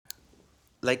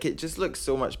Like, it just looks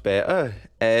so much better.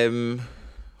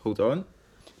 Hold on.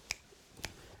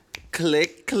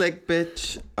 Click,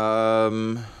 bitch.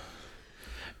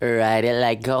 Ride it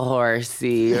like a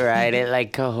horsey. Ride it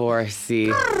like a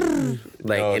horsey.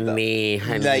 Like nay,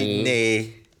 honey. Like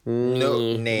nay.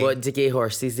 No, nay. What do gay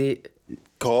horses eat?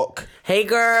 Cock. Hey,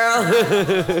 girl.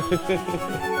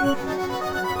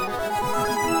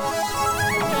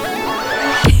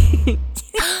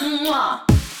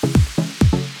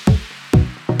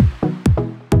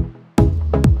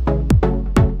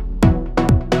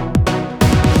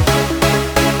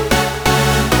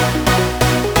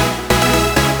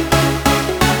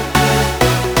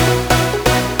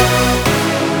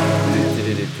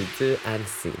 And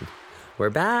scene. We're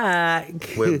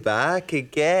back. We're back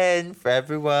again for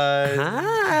everyone.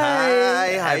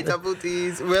 Hi, Double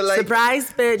D's. We're like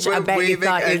surprise, bitch. I bet you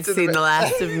thought you'd seen the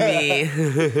last of me.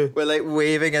 We're like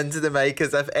waving into the mic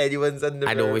as if anyone's in the room.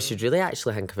 I know we should really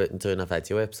actually think about doing a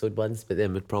video episode once, but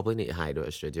then we'd probably need to hide out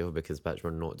a studio because bitch, we're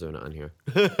not doing it on here.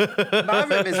 My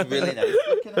room is really nice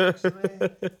looking, actually.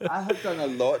 I have done a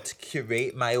lot to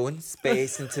curate my own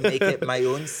space and to make it my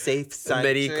own safe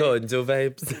sanctuary. Mini condo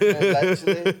vibes.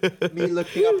 Literally, me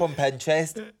looking up on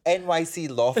Pinterest, NYC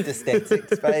loft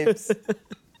aesthetics vibes.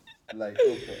 Like,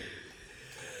 okay.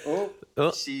 Oh,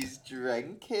 she's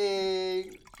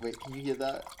drinking. Wait, can you hear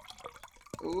that?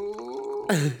 Oh,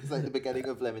 it's like the beginning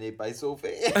of Lemonade by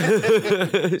Sophie.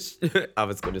 I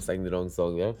was going to sing the wrong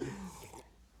song there.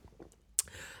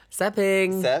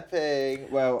 Sipping.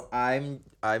 Well, I'm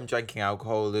drinking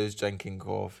alcohol. Lou's drinking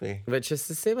coffee. Which is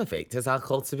the same effect as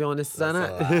alcohol, to be honest, isn't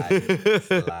it? It's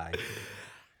a lie.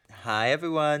 Hi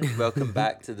everyone, welcome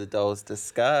back to the Dolls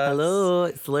Discuss. Hello,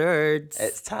 it's Lourdes.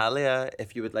 It's Talia.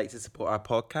 If you would like to support our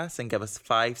podcast and give us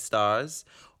 5 stars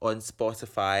on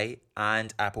Spotify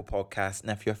and Apple Podcasts,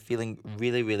 and if you're feeling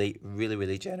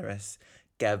really generous,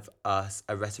 give us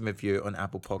a written review on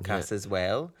Apple Podcasts as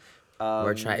well.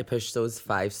 We're trying to push those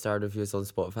 5-star reviews on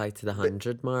Spotify to the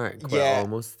 100 mark. We're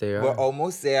almost there. We're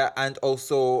almost there, and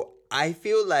also I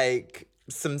feel like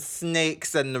some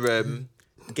snakes in the room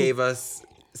gave us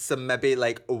some maybe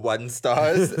like 1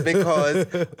 stars because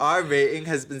our rating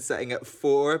has been sitting at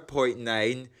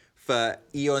 4.9 for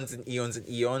eons and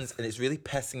it's really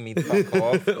pissing me the fuck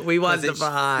off. We want the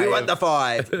 5. We want the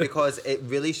 5 because it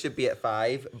really should be at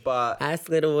 5, but ask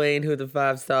Little Wayne who the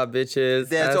 5-star bitch is.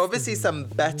 There's obviously some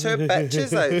better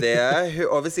bitches out there who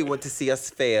obviously want to see us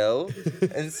fail,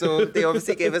 and so they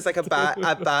obviously gave us like a bad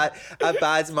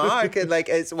mark, and like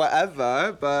it's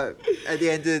whatever. But at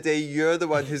the end of the day, you're the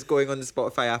one who's going on the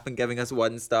Spotify app and giving us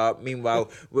 1 star.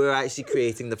 Meanwhile, we're actually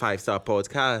creating the 5-star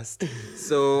podcast.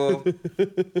 So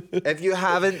if you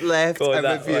haven't left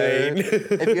a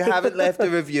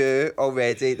review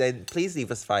already, then please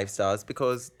leave us 5 stars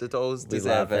because the dolls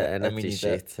deserve it and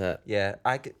appreciate it. Yeah,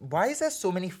 why is there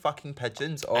so many fucking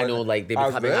pigeons on? I know, like they be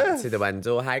coming up to the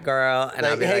window. Hi, girl, and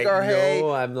I'll be like, girl, hey.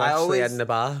 no, I'm literally in the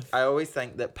bath. I always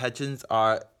think that pigeons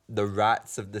are the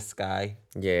rats of the sky.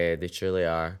 Yeah, they truly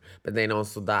are. But then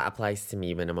also that applies to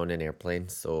me when I'm on an airplane.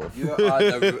 So you are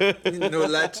literally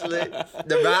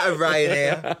the rat of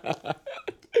Ryanair.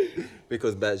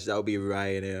 Because bitch, that'll be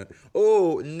Ryanair.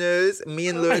 Oh, news! Me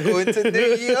and Lou are going to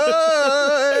New York.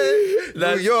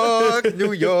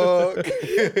 New York.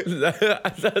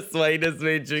 That's why this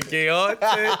made you chaotic.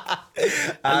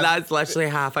 And that's literally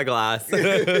half a glass.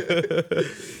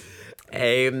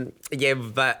 Yeah,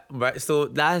 but so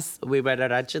we were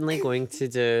originally going to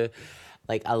do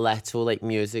like a little like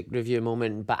music review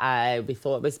moment, but we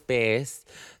thought it was best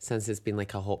since it's been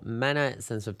like a hot minute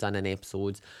since we've done an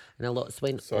episode and a lot's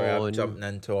went on. Sorry, I'm jumping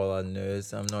into all our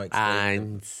news. I'm not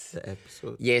explaining the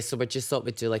episode. Yeah, so we just thought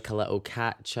we'd do like a little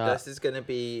catch up. This is gonna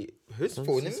be who's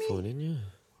phoning me? Phoning you?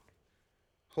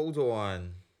 Hold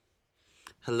on.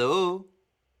 Hello.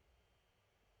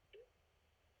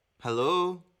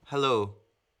 Hi,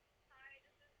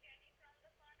 this is Jenny from the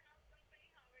Fun House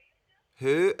Company. How are you, sir?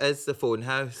 Who is the phone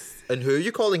house? And who are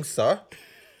you calling, sir?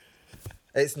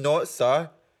 It's not, sir. I'm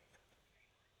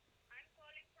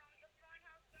calling from the Fun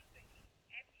House Company.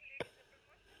 Actually, it's the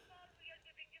promotion call. We are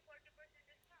giving you 40%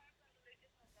 discount on the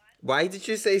latest mobile. Why did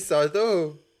you say sir,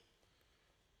 though?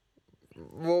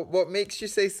 What makes you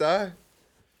say sir?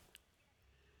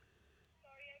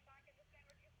 Sorry, I can't understand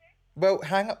what you said. Well,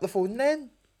 hang up the phone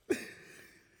then.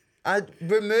 I'd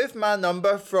remove my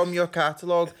number from your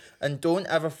catalogue and don't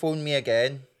ever phone me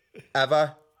again.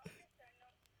 Ever.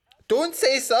 Don't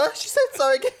say sir. She said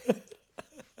sir again.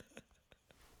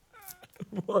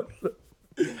 What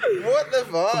the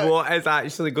fuck? What is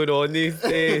actually going on these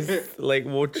days? Like,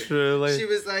 what truly? She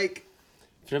was like,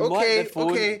 From what, the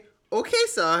phone? okay,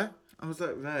 sir. I was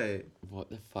like, right. What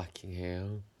the fucking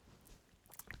hell?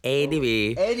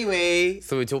 Anyway. Anyway.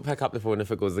 So we don't pick up the phone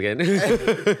if it goes again.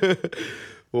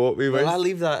 What we were... Well, I'll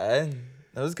leave that in.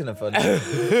 That was kind of fun.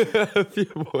 If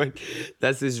you want.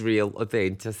 This is real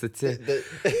authenticity.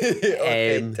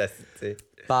 Authenticity.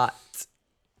 But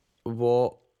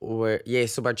what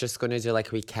so we're just gonna do like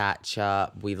a wee catch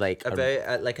up. We like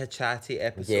About like a chatty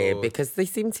episode. yeah, because they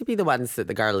seem to be the ones that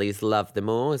the girlies love the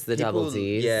most, the double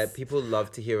Ds. Yeah, people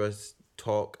love to hear us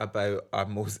talk about our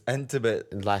most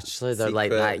intimate. Literally, they're like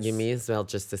that. secrets. You may as well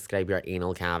just describe your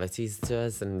anal cavities to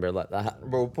us, and we're like that.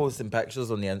 We're all posting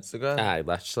pictures on the Instagram. Aye,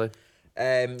 literally.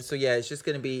 So yeah, it's just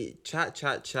gonna be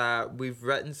chat. We've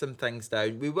written some things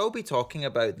down. We will be talking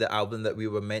about the album that we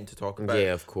were meant to talk about.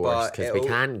 Yeah, of course, but because we it'll-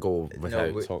 can't go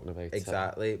without we- talking about it.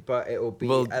 Exactly, but it will be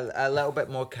Well- a little bit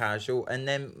more casual, and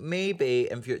then maybe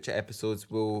in future episodes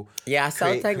we'll Yeah, I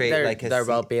still think create like a there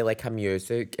will se- be like a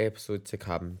music episode to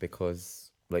come because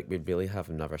like we really have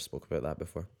never spoke about that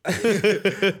before.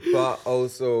 But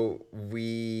also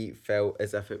we felt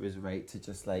as if it was right to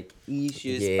just like ease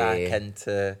you Yeah. back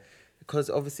into, because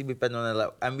obviously we've been on a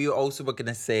little, and we also were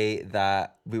gonna say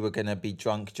that we were gonna be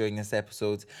drunk during this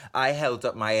episode. I held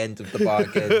up my end of the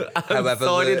bargain. I'm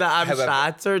sorry that I'm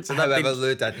shattered. And I've However, been-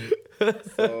 Lou didn't.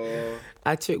 So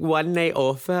I took one night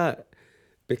off it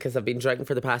because I've been drinking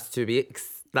for the past 2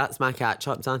 weeks. That's my catch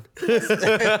up done. What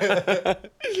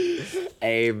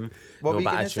No, were you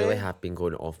but I gonna truly say? have been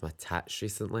going off my tits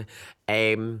recently.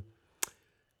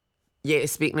 Yeah,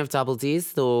 speaking of double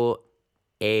Ds though,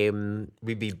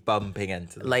 we'd be bumping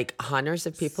into them. like hundreds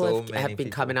of people So have many been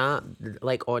people. coming up.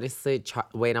 Like honestly,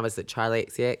 when I was at Charlie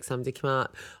XCX, somebody came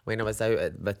out. When I was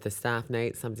out with the staff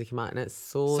night, somebody came out, and it's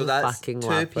So that's fucking two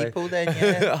lovely. people then,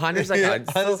 yeah. Hundreds of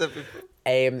cunts. Hundreds of people.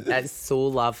 It's so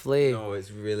lovely. No, it's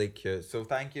really cute. So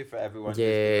thank you for everyone who's Yeah.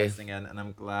 been listening in, and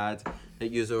I'm glad that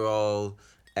you are all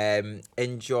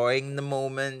enjoying the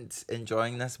moment,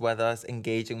 enjoying this with us,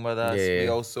 engaging with us. Yeah. We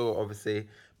also obviously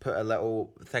put a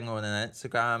little thing on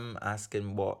Instagram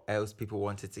asking what else people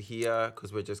wanted to hear,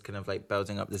 because we're just kind of like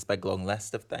building up this big long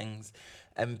list of things,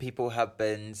 and people have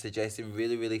been suggesting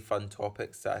really, really fun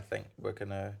topics that I think we're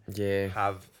gonna Yeah.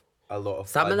 have a lot of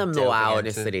Some fun of them know I delving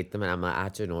honestly into. read them and I'm like, I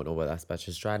do not know what this bitch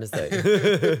is trying to say.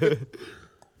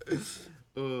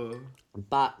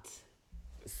 But,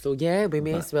 so yeah, we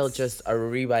may as well just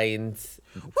rewind.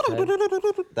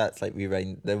 That's like the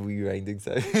rewinding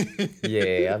sound.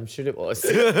 Yeah, I'm sure it was.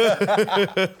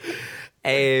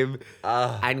 And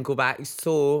go back.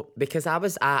 So, because I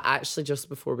actually, just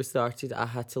before we started, I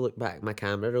had to look back at my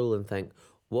camera roll and think,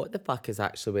 what the fuck has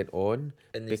actually went on?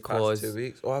 In these past 2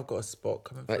 weeks. Oh, I've got a spot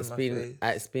coming from my face.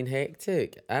 It's been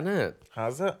hectic, innit?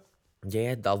 Has it?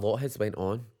 Yeah, a lot has went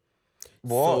on.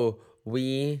 What? So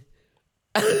we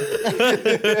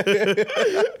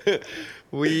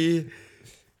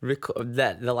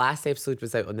the last episode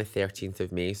was out on the 13th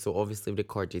of May, so obviously we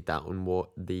recorded that on what,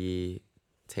 the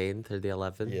 10th or the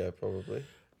 11th? Yeah, probably.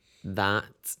 That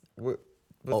Was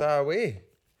that away?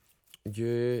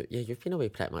 you've been away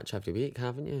pretty much every week,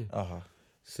 haven't you? Uh-huh.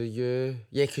 So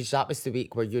because that was the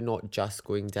week where you're not just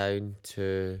going down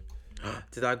to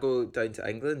Did I go down to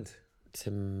England?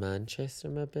 Manchester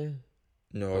maybe?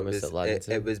 No, Or it was was it London?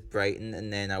 it was Brighton,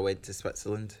 and then I went to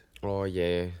Switzerland. Oh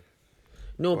yeah.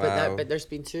 No, Wow. but there's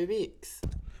been 2 weeks.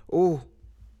 Oh,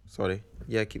 sorry.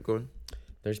 Yeah, keep going.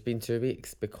 There's been 2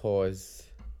 weeks because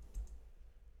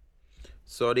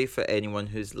Sorry for anyone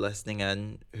who's listening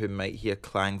in who might hear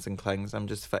clangs and clings. I'm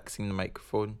just fixing the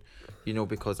microphone,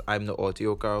 because I'm the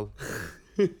audio girl.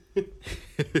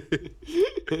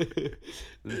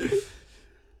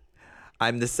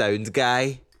 I'm the sound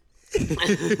guy.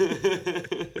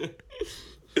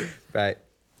 Right.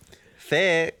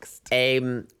 Fixed.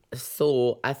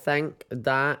 so I think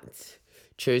that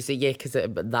Tuesday, yeah, because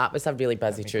that was a really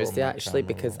busy me go on Tuesday my actually,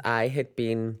 camera because I had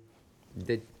been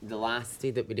the last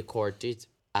day that we recorded.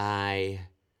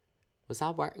 Was I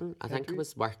working? I think I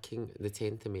was working the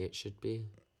 10th of May. It should be.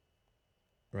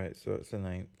 Right, so it's the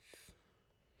 9th.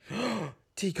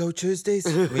 Tico Tuesdays.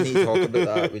 We need to talk about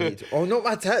that. We need to. Oh, not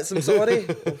my tits. I'm sorry.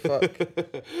 Oh, fuck.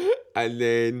 And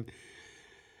then,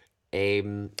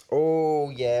 Oh,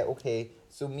 yeah, okay.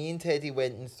 So me and Teddy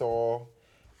went and saw.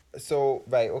 So,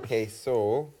 right, okay,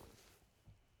 so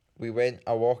we went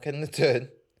a walk in the town.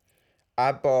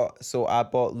 I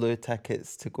bought Lou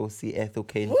tickets to go see Ethel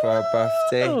Kane for her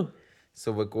birthday.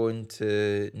 So we're going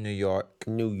to New York.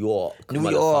 New York,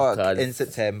 In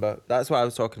September. That's what I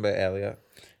was talking about earlier.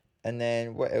 And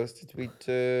then what else did we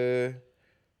do?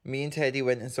 Me and Teddy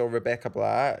went and saw Rebecca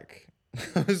Black.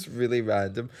 It was really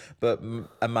random. But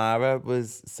Amara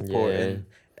was supporting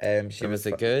Was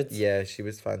it good? Yeah, she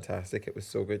was fantastic. It was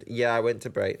so good. Yeah, I went to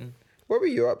Brighton. What were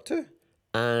you up to?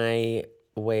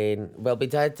 We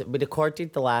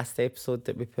recorded the last episode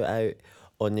that we put out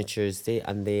on the Tuesday,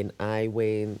 and then I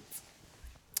went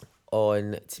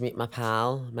on to meet my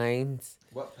pal, mine's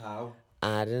What pal?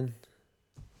 Aaron.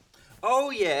 Oh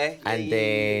yeah. And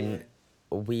then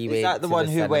we went. Is that the to one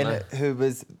the who cinema. went? Who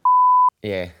was?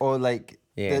 Yeah. Or like?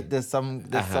 Yeah. There's some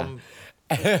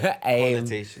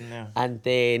connotation there. And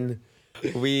then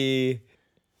we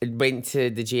went to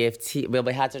the GFT. Well,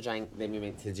 we had a drink, then we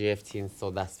went to the GFT and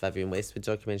saw this Vivian Westwood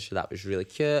documentary. That was really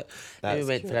cute. Then we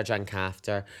went for a drink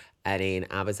after, and then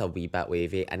I was a wee bit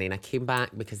wavy. And then I came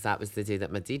back because that was the day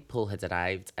that my deed poll had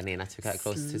arrived. And then I took it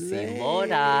across to see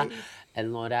Laura.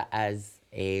 And Laura is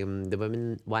a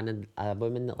woman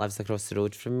that lives across the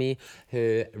road from me,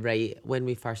 who, right when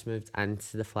we first moved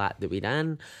into the flat that we're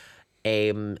in,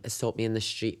 stopped me in the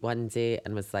street one day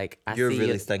and was like, You're see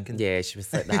really you. stinking. Yeah, she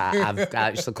was like that. I've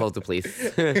actually called the police.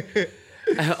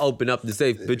 Open up the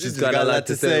safe, bitch. Just got a lot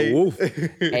to say. Woof.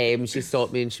 She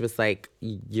stopped me and she was like,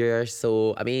 you're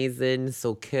so amazing,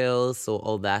 so cool, so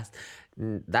all that.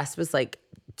 This was like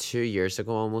 2 years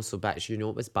ago almost, so bitch, you know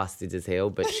it was busted as hell,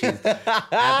 but she's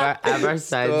ever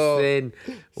since then,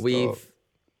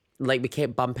 we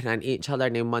kept bumping into each other,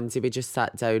 and then one day we just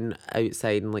sat down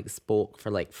outside and like spoke for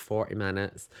like 40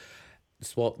 minutes,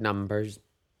 swapped numbers,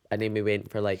 and then we went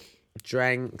for like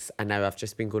drinks, and now I've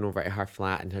just been going over to her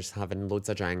flat and just having loads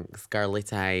of drinks, girly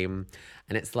time,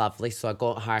 and it's lovely. So I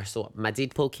got her, so my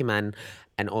deed poll came in,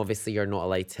 and obviously you're not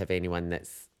allowed to have anyone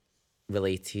that's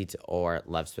related or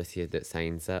lives with you that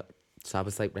signs it. So I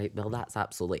was like, right, well, that's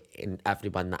absolutely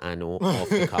everyone that I know off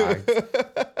the cards.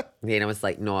 Then I was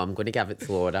like, no, I'm going to give it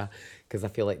to Laura because I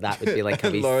feel like that would be like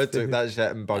a wee... Laura took that shit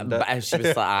and bugged it. And she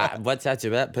was like, what did I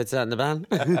do it? Put it in the van.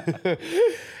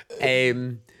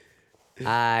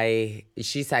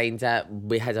 She signed it.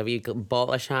 We had a wee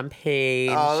bottle of champagne,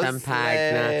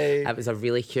 champagne. It was a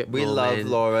really cute moment. We love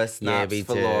Laura. Snaps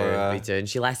for Laura. We do. And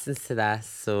she listens to this,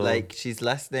 so like she's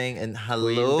listening. And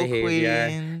hello,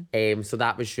 Queen. So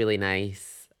that was really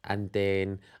nice. And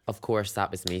then, of course, that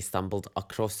was me. Stumbled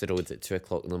across the road at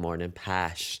 2:00 in the morning,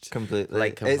 pashed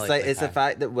completely. It's the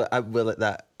fact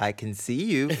that I can see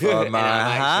you from and our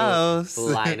I'm house.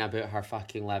 flying about her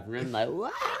fucking living room, like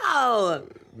wow.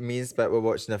 Me and Spit were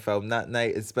watching a film that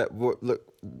night, and Spit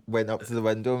went up to the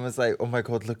window and was like, "Oh my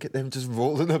god, look at them just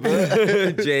rolling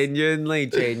about." genuinely,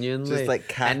 just like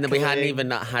cackling. And we hadn't even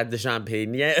had the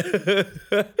champagne yet.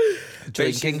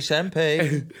 Drinking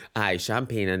champagne. Aye,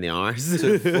 champagne in the arse.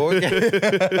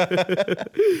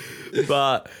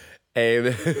 But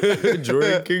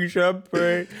drinking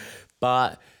champagne.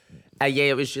 But yeah,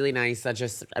 it was really nice. I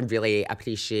really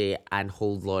appreciate and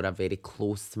hold Laura very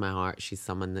close to my heart. She's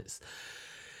someone that's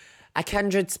a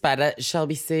kindred spirit, shall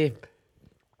we say.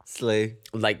 Slay.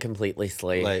 Like completely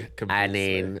slay. And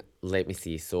then, let me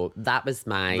see. So that was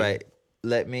my... Right.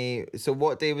 So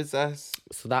what day was this?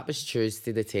 So that was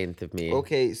Tuesday, the 10th of May.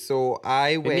 Okay, so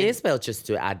I went... We may as well just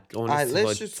do it,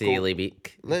 honestly, daily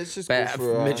week. Let's just but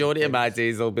go for majority of my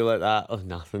days will be like that. Oh,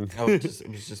 nothing. It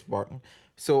was just working.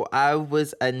 So I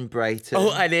was in Brighton.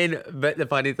 Oh, and then, but the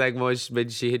funny thing was when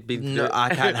she had been through... No, I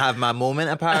can't have my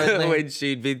moment, apparently. When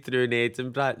she'd been through in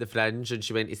Edinburgh at the Fringe and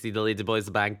she went to see the Ladyboys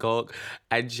of Bangkok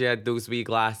and she had those wee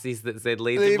glasses that said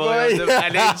Ladyboy on them,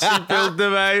 and then she pulled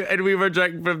them out and we were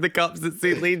drinking from the cups that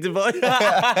said Ladyboy.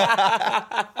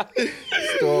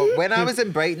 So when I was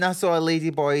in Brighton, I saw a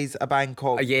Ladyboys of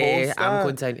Bangkok poster, I'm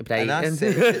going down to Brighton. And I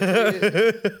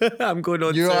said, I'm going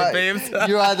on you tour, are, babes.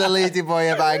 You are the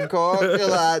Ladyboy of Bangkok. You're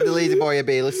like the Ladyboy of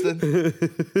Bayliston.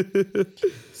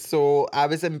 So I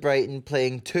was in Brighton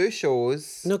playing 2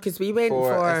 shows. No, because we went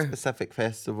for for a specific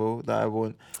festival that I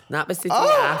won't. That was the day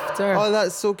after. Oh,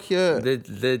 that's so cute.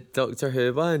 The Doctor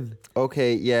Who one.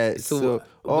 Okay, yeah. So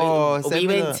we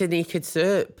went to Naked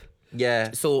Soup.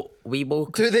 Yeah. So we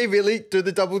woke. Do they really? Do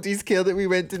the double D's care that we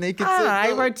went to Naked Soup?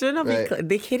 Aye, we're doing a week.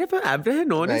 They care about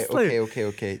everything, honestly. Right,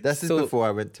 okay. This is before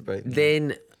I went to Brighton.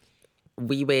 Then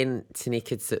we went to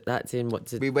Naked Soup that day, and what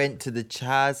did we went to the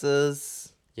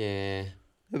Chaz's. Yeah.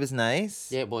 It was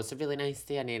nice. Yeah, it was a really nice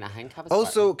day, and then I think I was...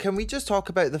 Also, can we just talk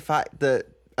about the fact that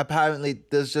apparently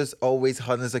there's just always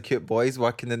hundreds of cute boys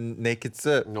working in Naked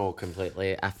Soup? No,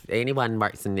 completely. If anyone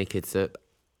works in Naked Soup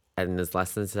and is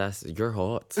listening to this, you're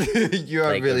hot. You are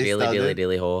like, really really, stunning. really,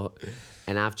 really hot.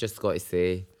 And I've just got to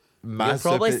say, My you'll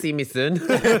probably soup see me soon.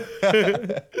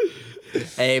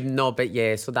 No, but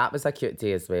yeah, so that was a cute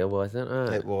day as well, wasn't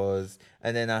it? It was.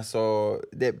 And then I saw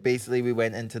that basically we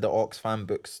went into the Oxfam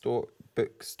bookstore,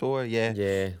 yeah.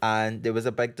 Yeah. And there was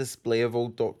a big display of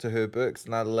old Doctor Who books,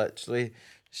 and I literally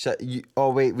Oh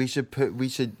wait, we should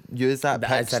use that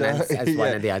picture As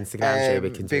one of the Instagrams. We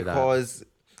can do that. because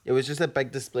it was just a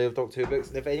big display of Doctor Who books.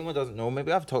 And if anyone doesn't know,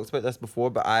 maybe I've talked about this before,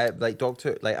 but I like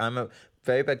Doctor. Like I'm a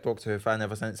very big Doctor Who fan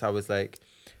ever since I was like,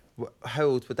 how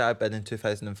old would I have been in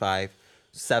 2005?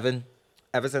 7.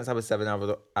 Ever since I was 7,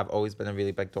 I've always been a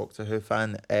really big Doctor Who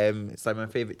fan. It's like my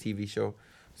favorite TV show,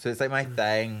 so it's like my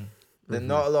thing. That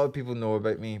not a lot of people know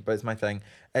about me, but it's my thing.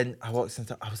 And I walked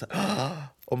into, I was like,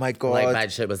 oh my god! Like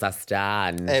that shit was a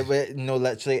stand. No,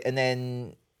 literally. And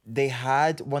then they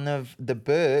had one of the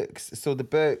books. So the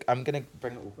book, I'm gonna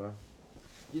bring it over.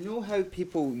 You know how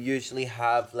people usually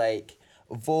have like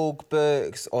Vogue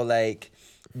books or like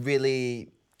really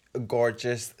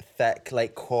gorgeous, thick,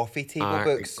 like coffee table Art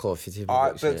books, coffee table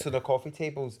art books, books yeah. on the coffee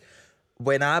tables.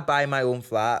 When I buy my own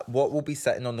flat, what will be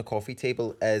sitting on the coffee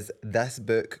table is this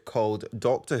book called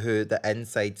Doctor Who: The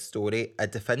Inside Story, a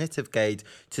definitive guide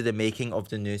to the making of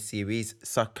the new series,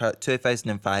 circa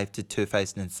 2005 to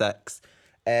 2006.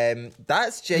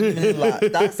 That's genuinely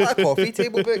that's a coffee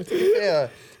table book, to be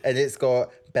fair. And it's got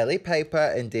Billy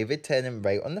Piper and David Tennant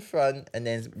right on the front, and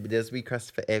then there's wee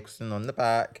Christopher Eccleston on the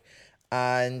back.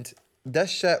 And this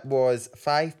shit was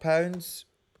 £5.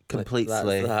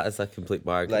 Completely. That is a complete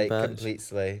bargain. Like, bitch.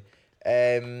 completely.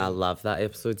 I love that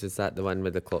episode. Is that the one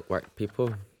with the clockwork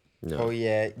people? No. Oh,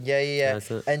 yeah. Yeah.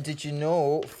 That's it. And did you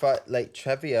know, for like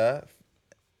trivia,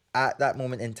 at that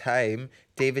moment in time,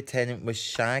 David Tennant was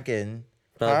shagging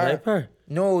Billy her. Piper?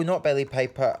 No, not Billy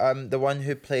Piper. The one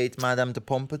who played Madame de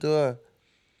Pompadour.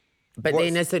 But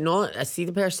then is it not? I see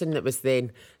the person that was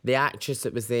then, the actress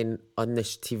that was then on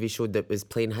this TV show that was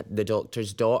playing the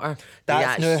Doctor's daughter.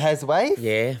 That's now his wife?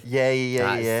 Yeah.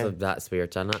 Yeah. That's weird,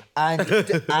 isn't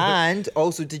it? And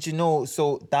also, did you know?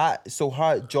 So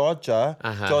her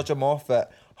Georgia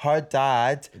Moffat, her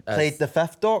dad played the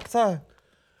Fifth Doctor.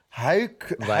 How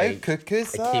cuckoo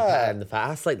is that? Keep it in the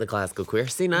past, like the Glasgow queer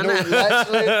scene, isn't No,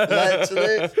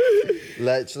 it?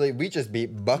 literally, we just be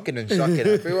bucking and shucking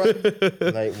everyone.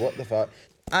 Like, what the fuck?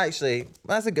 Actually,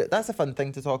 that's a fun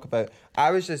thing to talk about.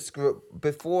 I was just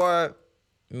before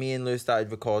me and Lou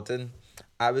started recording,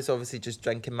 I was obviously just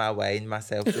drinking my wine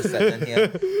myself, just sitting in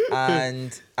here,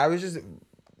 and I was just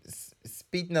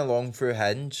speeding along through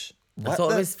Hinge. I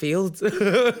thought it was Field.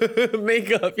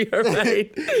 Make up your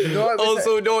mind. No,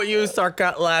 also, don't use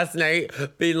Sarkat last night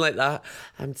being like that.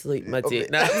 I'm deleting my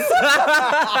date now.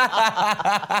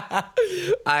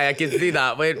 I can see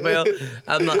that. Wait, well,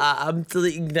 I'm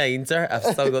deleting Nineter. I've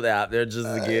still got the app there just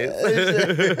in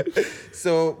case.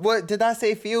 So, what did I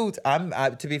say? Field?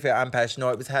 To be fair, I'm pissed. No,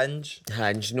 it was Hinge.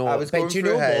 Hinge, no. I was going but you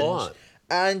through know Hinge, what?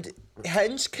 and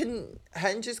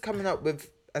Hinge is coming up with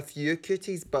a few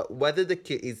cuties, but whether the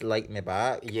cuties like me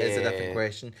back is a different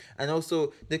question. And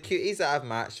also, the cuties that I've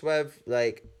matched with,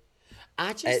 like,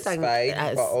 I just it's think fine,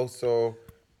 but also,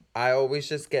 I always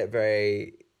just get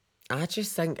very... I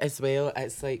just think as well,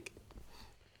 it's like...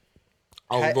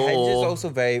 Hinge is also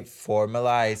very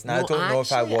formalised, and I don't know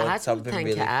if I want don't something think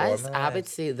really it is. formalised. I would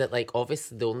say that, like,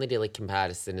 obviously the only really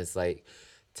comparison is, like,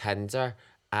 Tinder.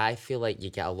 I feel like you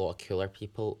get a lot of cooler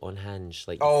people on Hinge.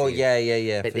 Like, Oh, you say.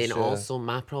 yeah, But for then sure. also,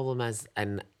 my problem is,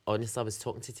 and honestly, I was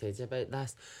talking to Teddy about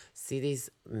this. See these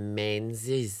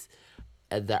menses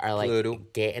that are like Plural.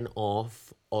 getting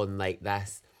off on like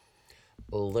this,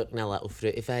 looking a little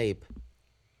fruity vibe,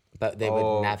 but they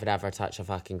would never ever touch a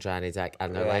fucking granny dick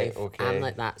in their Right, life. okay. I'm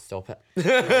like that. Stop it.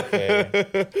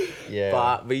 Okay. Yeah.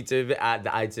 But we do.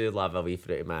 I do love a wee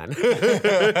fruity man.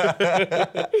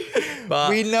 But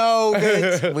We know,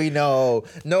 bitch. We know.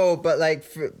 No, but like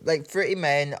fruity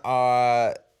men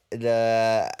are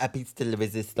the piece de la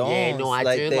resistance. yeah, no, I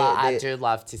like do. they- I they- do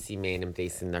love to see men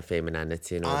embracing their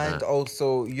femininity and all And that.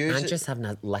 also, usually, And just having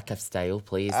a lick of style,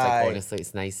 please. Aye. Like, honestly,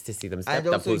 it's nice to see them step and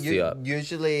their also pussy up.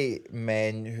 usually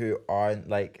men who aren't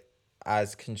like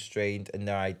as constrained in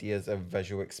their ideas of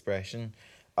visual expression,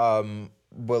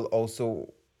 will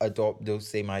also adopt those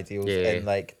same ideals Yeah. in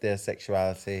like their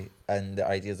sexuality and the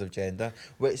ideas of gender,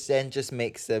 which then just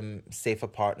makes them safer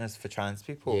partners for trans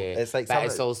people. Yeah, It's like but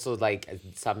it's also like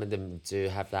some of them do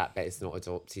have that, but it's not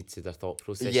adopted to their thought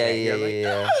process. Yeah, yet. You're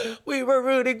yeah, like, yeah. we were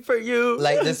rooting for you.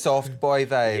 like the soft boy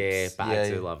vibes. yeah, but I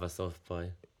do love a soft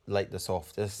boy. like the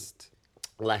softest.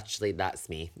 Literally, that's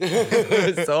me,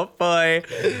 soft boy.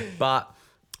 But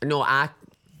no, I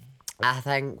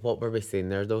think what were we saying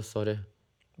there though? Sorry,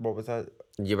 What was that?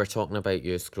 you were talking about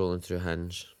you scrolling through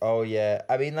Hinge. Oh yeah,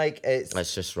 I mean like It's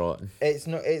just rotten. it's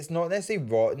not necessarily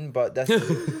rotten, but this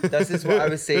is what I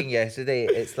was saying yesterday.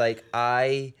 It's like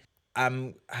I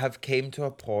have came to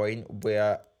a point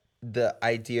where the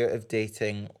idea of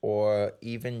dating or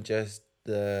even just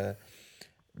the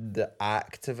the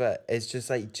act of it is just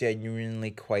like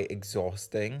genuinely quite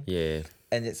exhausting. Yeah.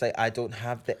 And it's like I don't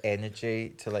have the energy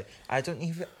to like I don't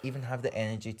even have the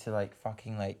energy to like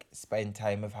fucking like spend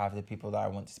time with half the people that I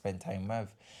want to spend time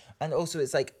with. And also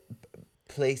it's like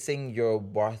placing your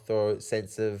worth or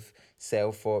sense of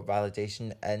self or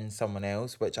validation in someone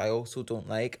else, which I also don't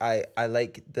like. I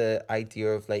like the idea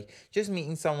of like just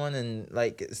meeting someone and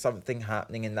like something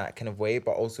happening in that kind of way,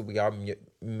 but also we are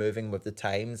moving with the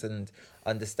times and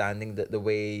understanding that the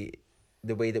way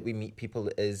that we meet people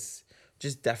is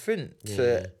just different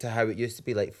to how it used to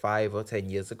be like 5 or 10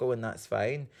 years ago, and that's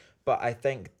fine. But I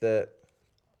think that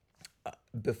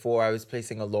before I was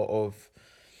placing a lot of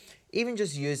even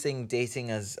just using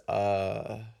dating as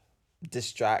a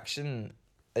distraction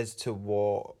as to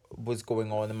what was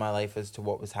going on in my life, as to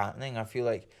what was happening. I feel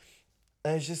like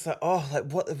it was just like, oh,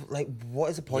 what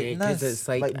is the point in this? Because it's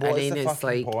like, what and is then the it's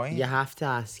fucking like, point? you have to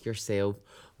ask yourself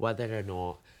whether or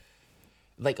not,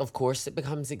 like, of course it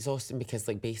becomes exhausting because,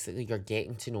 like, basically you're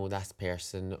getting to know this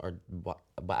person or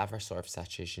whatever sort of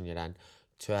situation you're in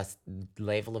to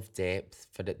level of depth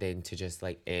for it then to just,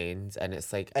 like, end. And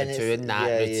it's like, And it's- doing that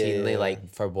yeah, routinely, yeah.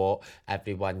 like, for what?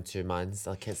 Every 1-2 months?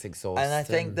 Like, it's exhausting. And I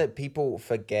think that people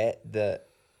forget that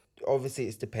obviously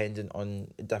it's dependent on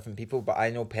different people, but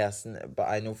I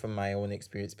know from my own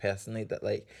experience personally that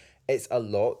like it's a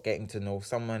lot getting to know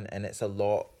someone, and it's a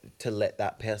lot to let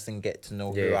that person get to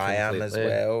know who Yeah, I am as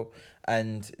completely. well,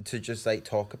 and to just like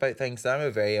talk about things. I'm a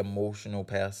very emotional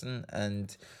person,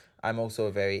 and I'm also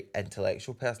a very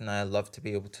intellectual person. I love to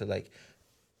be able to like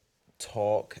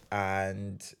talk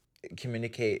and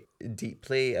communicate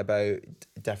deeply about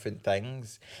different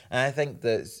things. And I think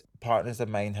that partners of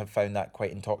mine have found that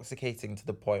quite intoxicating to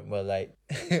the point where like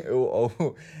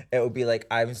it'll be like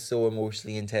I'm so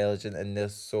emotionally intelligent and they're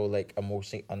so like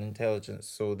emotionally unintelligent.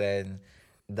 So then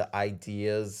the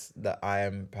ideas that I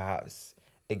am perhaps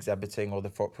exhibiting or the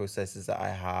thought processes that I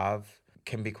have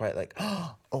can be quite like,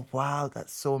 oh wow,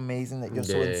 that's so amazing that you're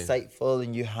so Yeah. insightful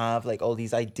and you have like all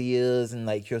these ideas and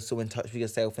like you're so in touch with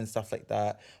yourself and stuff like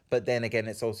that. But then again,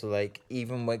 it's also like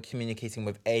even when communicating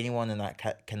with anyone in that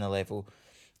kind of level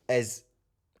is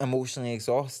emotionally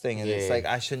exhausting, and it's Yeah. like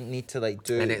I shouldn't need to like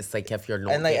do. And it's like, if you're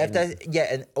not And like if getting... that, yeah,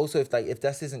 and also if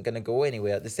this isn't gonna go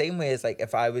anywhere, the same way as like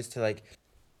if I was to like,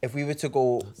 if we were to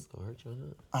go, Storage on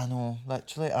it. I know,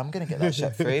 literally, I'm gonna get that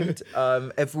shit framed.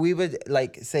 If we would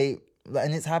like say,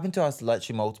 and it's happened to us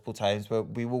literally multiple times where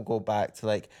we will go back to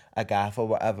like a gaff or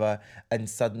whatever, and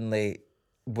suddenly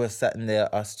we're sitting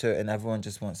there, us two, and everyone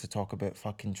just wants to talk about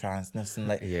fucking transness and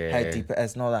like how Yeah. deep it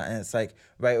is and all that, and it's like,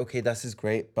 right, okay, this is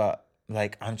great, but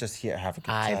like I'm just here to have a good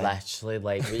I time. literally,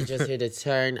 like, we just here to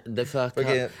turn the fuck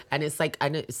Okay. up. And it's like,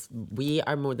 and it's, we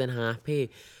are more than happy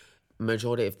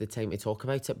majority of the time to talk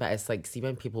about it, but it's like, see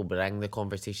when people bring the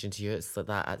conversation to you, it's like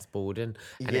that, it's boring. And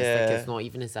it's like, Yeah. it's not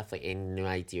even as if like any new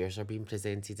ideas are being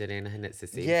presented or anything, it's the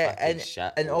same Yeah, fucking and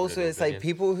shit. and over also it's over like again.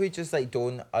 people who just like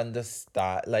don't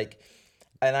understand, like,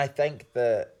 and I think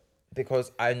that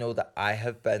because I know that I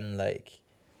have been like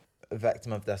a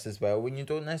victim of this as well. When you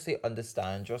don't necessarily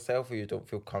understand yourself or you don't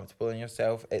feel comfortable in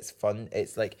yourself, it's fun.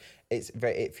 It's like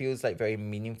it feels like very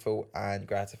meaningful and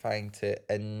gratifying to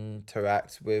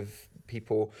interact with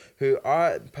people who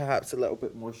are perhaps a little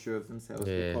bit more sure of themselves,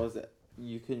 Yeah. because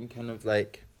you can kind of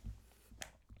like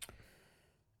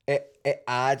it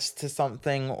adds to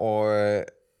something, or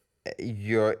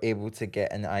you're able to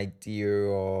get an idea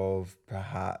of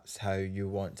perhaps how you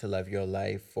want to live your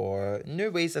life or new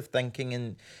ways of thinking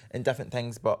and different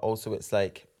things. But also it's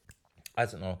like, I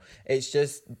don't know, it's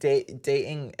just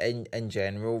dating in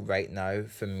general right now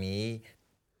for me.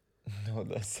 No,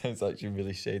 that sounds actually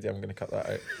really shady. I'm gonna cut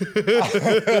that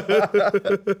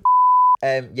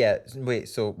out. Yeah, wait,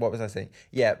 so what was I saying?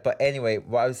 Yeah, but anyway,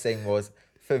 what I was saying was,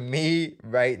 for me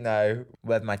right now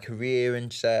with my career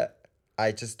and shit,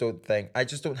 I just don't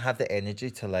have the energy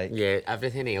to like. Yeah,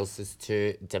 everything else is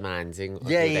too demanding of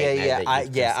Yeah, you yeah, right now yeah. that I you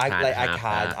just can't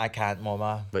have that, I can't,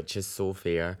 mama. which is so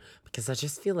fair. Because I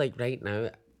just feel like right now,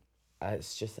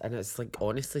 it's just, and it's like,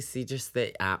 honestly, see, just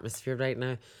the atmosphere right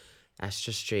now, it's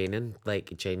just draining,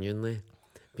 like, genuinely,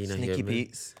 being a Sneaky human.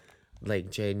 Pete's.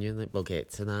 Like, genuinely, we'll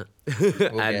get to that.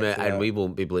 We'll and get to and that. we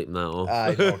won't be bleeping that off.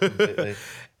 I know completely.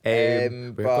 We're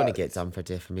going to But get done for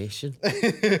defamation.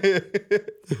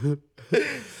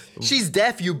 she's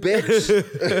deaf, you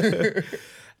bitch.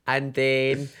 And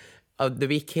then on the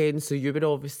weekend, so you were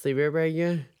obviously, where were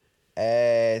you?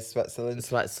 Switzerland.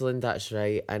 Switzerland, that's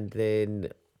right. And then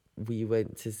we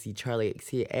went to see Charlie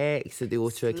XCX at the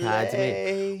O2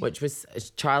 Academy, which was,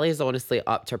 Charlie has honestly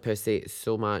upped her pussy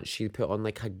so much. She put on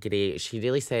like a great, she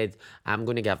really said, I'm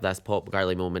going to give this pop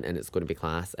girly moment and it's going to be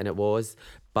class. And it was.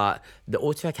 But the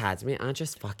O2 Academy, I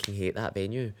just fucking hate that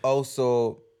venue.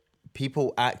 Also,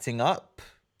 people acting up.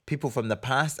 People from the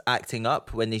past acting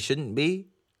up when they shouldn't be.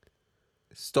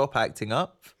 Stop acting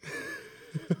up.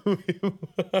 I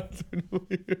don't know what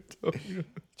you're talking about.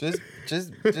 Just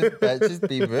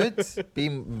be rude. Be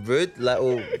rude,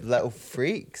 little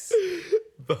freaks.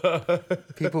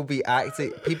 People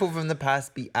from the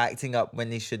past be acting up when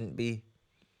they shouldn't be.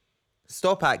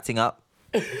 Stop acting up.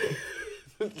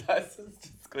 That's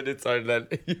just going to turn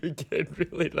into you getting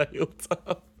really riled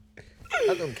up.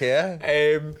 I don't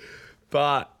care.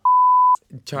 But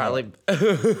Charlie,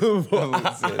 I'll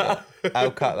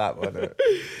cut that one out.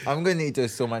 I'm going to need to do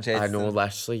so much editing. I know,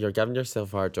 literally, you're giving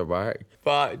yourself harder work.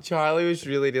 But Charlie was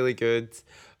really, really good.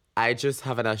 I just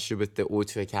have an issue with the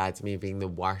O2 Academy being the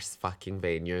worst fucking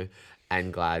venue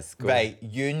in Glasgow. Right,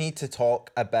 you need to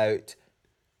talk about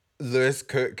Lewis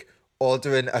Cook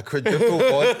ordering a quadruple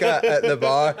vodka at the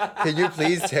bar. Can you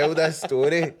please tell this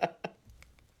story?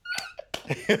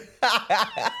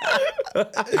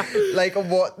 Like,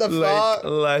 what the fuck?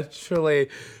 Literally.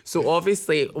 So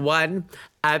obviously,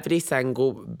 every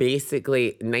single,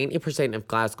 basically 90% of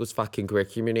Glasgow's fucking queer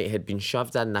community had been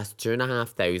shoved in this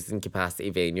 2,500 capacity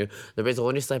venue. There was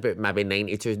honestly about maybe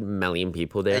 92 million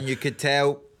people there. And you could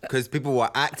tell because people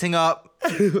were acting up.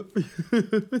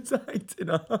 It's acting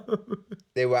up.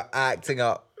 They were acting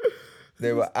up.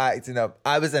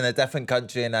 I was in a different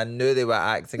country and I knew they were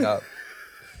acting up.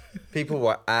 People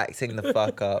were acting the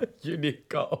fuck up. You need to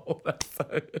cut all this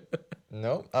out.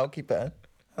 No, I'll keep it in.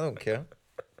 I don't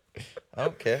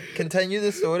care. Continue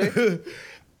the story.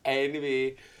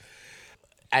 Anyway,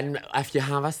 and if you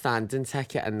have a standing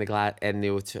ticket in the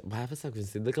O2, what was I going to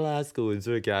say? The Glasgow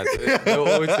O2 Academy.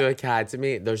 The O2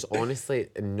 Academy, there's honestly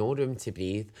no room to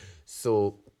breathe.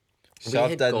 So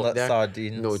Shoved in like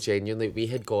sardines. No, genuinely, we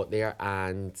had got there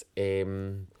and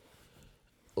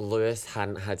Lewis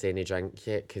hadn't had any drink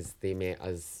yet because they met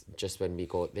us just when we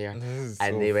got there.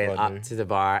 And they went up to the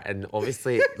bar and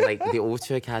obviously like the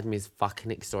O2 Academy is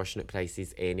fucking extortionate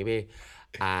prices anyway.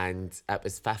 And it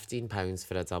was £15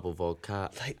 for a double vodka.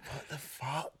 Like, what the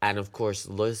fuck? And of course,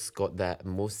 Lewis got the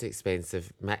most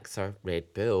expensive mixer,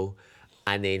 Red Bull,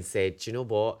 and then said, do you know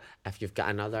what? If you've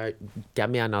got give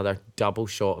me another double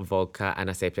shot of vodka in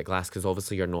a separate glass, because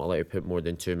obviously you're not allowed to put more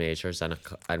than 2 measures in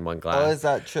one glass. Oh, is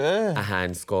that true?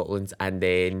 In Scotland. And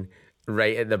then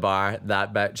right at the bar,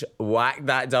 that bitch whacked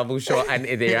that double shot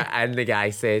into there, and the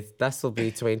guy said, this will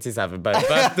be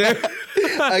 £27.50.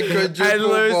 And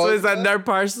Lewis was in their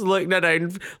purse looking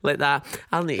around like that.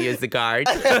 I'll need to use the card.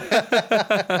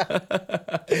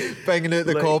 Bringing out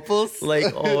the couples.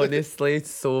 Like, honestly,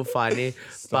 it's so funny.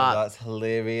 But that's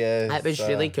hilarious. it was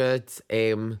really good.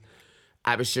 I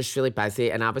was just really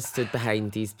busy, and I was stood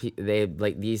behind these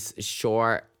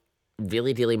short,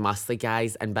 really, really muscly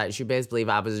guys, and bitch, you best believe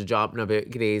I was jumping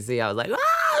about crazy. I was like,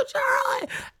 oh, Charlie!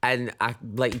 And I,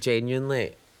 like,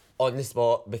 genuinely, on the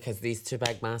spot, because these two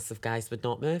big, massive guys would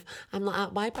not move, I'm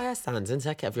like, why buy a standing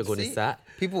ticket if you're going to sit?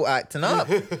 People acting up.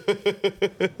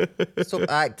 Stop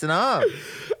acting up.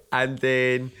 And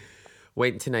then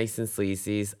went to Nice and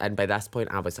Sleazy's, and by this point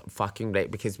I was fucking right,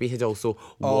 because we had also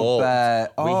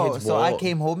walked. So I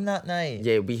came home that night.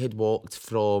 Yeah, we had walked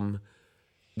from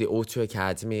the O2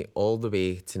 Academy all the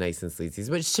way to Nice and Sleazy's,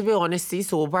 which, to be honest, see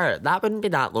sober, that wouldn't be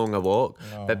that long a walk.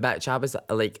 No. But bitch, I was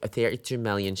like 32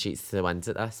 million sheets to the wind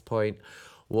at this point.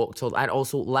 Walked all, and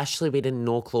also literally wearing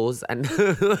no clothes, and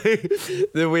like,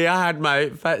 the way I had my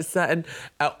outfit sitting,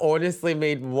 it honestly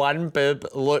made one boob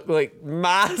look like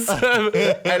massive,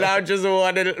 and I just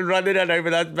wanted running around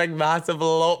with that big, massive,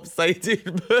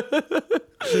 lopsided boob.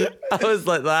 I was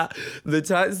like that. The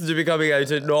tits to be coming out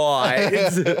at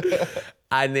night.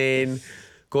 And then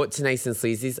got to Nice and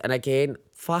Sleazy's, and again,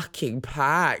 fucking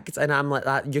packed. And I'm like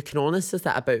that. You can honestly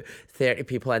fit about 30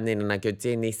 people in there on a good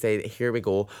day. And they said, here we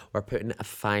go, we're putting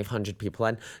 500 people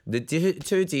in. The two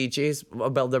DJs,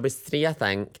 well, there was 3, I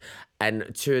think,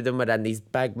 and 2 of them were in these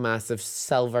big, massive,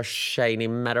 silver, shiny,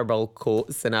 mirrorball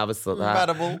coats. And I was like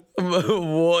that.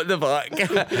 What the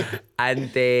fuck?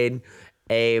 And then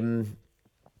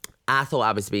I thought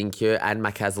I was being cute, and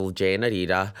my Kizzle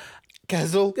generator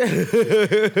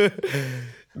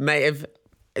might have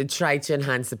tried to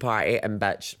enhance the party, and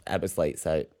bitch, it was lights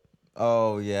out.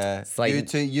 Oh yeah,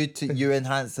 like, you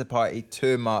enhance the party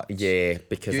too much. Yeah,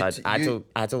 because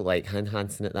I don't like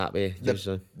enhancing it that way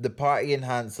usually. The party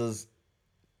enhancers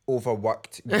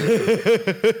overworked you.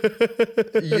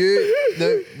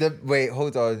 Wait,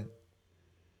 hold on.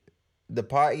 The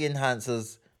party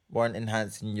enhancers weren't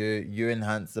enhancing you. You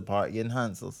enhanced the party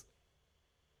enhancers.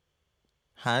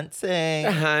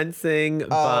 Enhancing,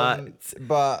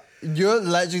 but you're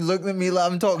literally looking at me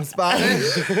like I'm talking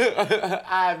Spanish.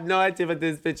 I have no idea what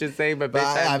this bitch is saying, but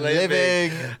bitch, I'm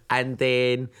living. And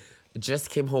then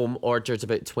just came home, ordered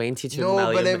about 22 No,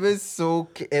 million. but it was so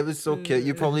cute.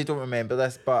 You probably don't remember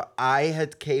this, but I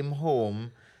had came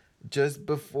home just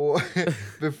before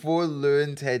before Lou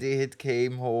and Teddy had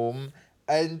came home,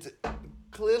 and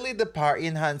clearly the party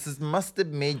enhancers must have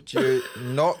made you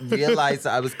not realise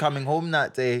that I was coming home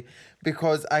that day,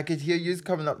 because I could hear you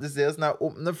coming up the stairs and I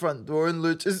opened the front door and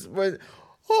Lou just went,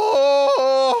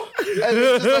 oh, and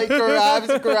it just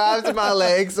like grabs my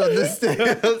legs on the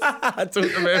stairs. I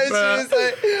don't remember. And she was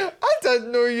like, I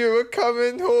didn't know you were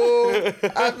coming home.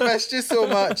 I've missed you so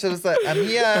much. I was like, I'm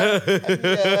here.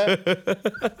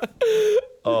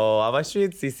 Oh, I wish we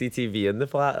had CCTV in the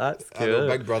flat. That's I know, cool.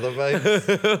 Big Brother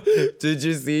vibes. Did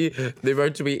you see they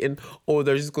were tweeting, oh,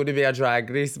 there's going to be a drag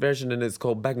race version and it's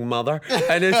called Big Mother,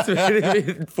 and it's going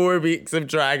to be 4 weeks of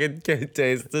dragon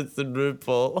contestants and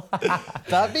RuPaul.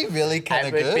 That'd be really kind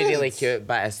of good. It would be really cute,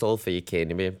 but it's all fake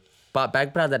anyway. But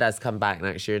Big Brother does come back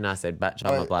next year, and I said, bitch,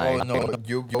 I'm a black. Oh no,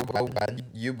 you will win.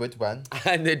 You would win.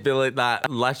 And they'd be like that,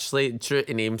 literally, true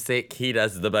to namesake, he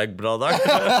is the Big Brother.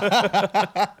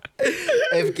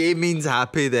 If gay means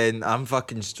happy, then I'm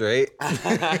fucking straight.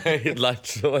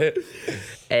 Literally.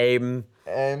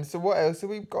 So what else have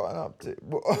we gotten up to?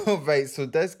 Oh, right, so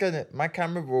my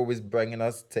camera roll was bringing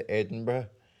us to Edinburgh.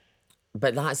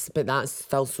 But that's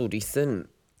still so recent.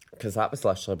 Because that was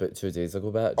literally about 2 days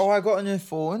ago, bitch. Oh, I got a new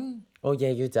phone. Oh, yeah,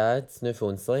 you did. New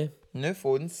phone sleigh. New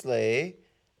phone sleigh.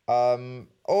 Oh,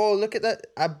 look at that.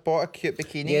 I bought a cute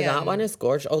bikini. Yeah, that one is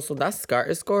gorgeous. Also, that skirt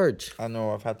is gorgeous. I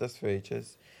know, I've had this for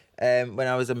ages. When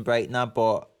I was in Brighton, I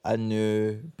bought a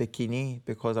new bikini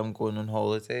because I'm going on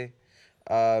holiday.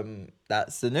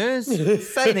 That's the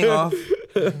news. Signing off.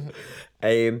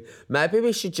 Maybe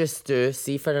we should just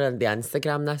see for the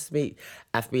Instagram this week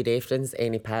if we reference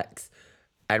any pics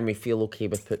and we feel okay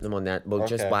with putting them on there. We'll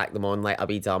just whack them on like a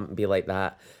wee dump and be like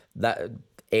that.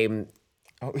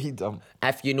 Oh, he dumb.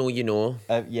 If you know, you know.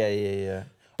 Yeah.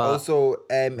 But also,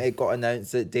 it got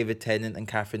announced that David Tennant and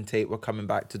Catherine Tate were coming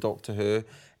back to Doctor Who.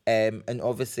 And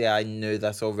obviously I knew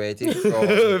this already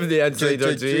from the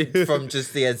Insider Tea. From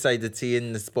just the Insider Tea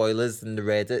and the spoilers and the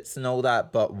Reddits and all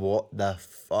that. But what the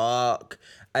fuck?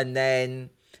 And then,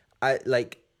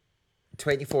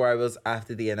 24 hours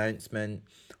after the announcement,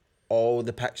 all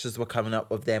the pictures were coming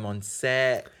up of them on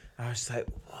set. I was just like,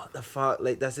 what the fuck?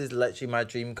 Like, this is literally my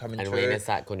dream coming true. And when is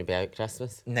that going to be out?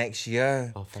 Christmas? Next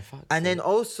year. Oh, for fuck's And sake. then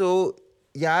also,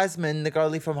 Yasmin, the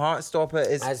girlie from Heartstopper,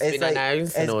 Has been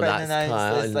announced. It's No, been that's announced.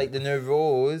 It's planned. like the new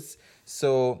Rose.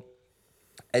 So,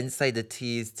 Inside the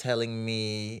Tea is telling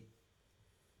me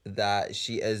that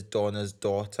she is Donna's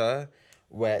daughter,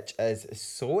 which is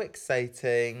so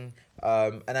exciting.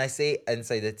 And I say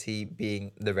Inside the Tea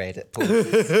being the Reddit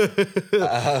posts.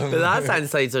 But that's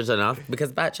insiders enough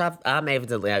because, bitch, I'm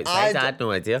evidently outside. I had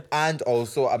no idea. And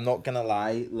also, I'm not gonna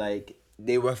lie, like,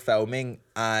 they were filming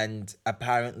and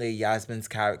apparently Yasmin's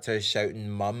character is shouting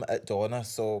mum at Donna,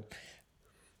 so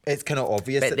it's kind of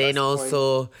obvious. But at then this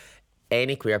also,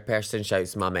 any queer person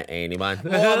shouts mum at anyone.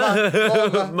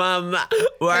 Mama. Mum,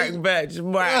 work, bitch,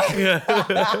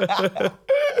 work.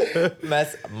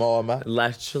 Miss Mama.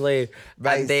 Literally.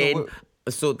 Right, And then,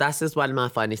 so this is one of my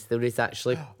funny stories,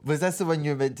 actually. Was this the one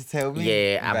you were meant to tell me?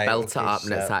 Yeah, I Right, built okay, it up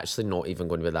and it's shit. actually not even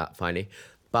going to be that funny.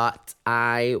 But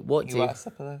You want a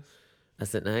sip of this?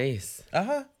 Is it nice?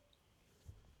 Uh-huh.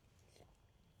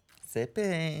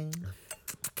 Sipping.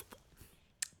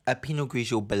 A Pinot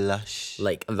Grigio blush.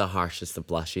 Like the harshest of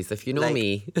blushes. If you know Like-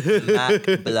 me,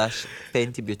 MAC blush.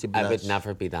 Fenty Beauty blush. I would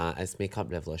never be that. It's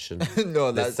Makeup Revolution.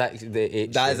 No, The that's... six- the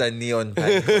H- That is a neon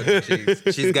pink.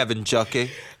 She's giving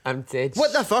Chucky. I'm dead.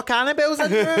 What the fuck? Annabelle's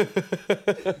in there?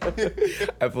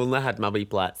 I've only had my wee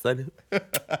plats in.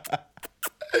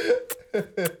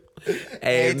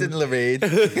 Ed and Lorraine.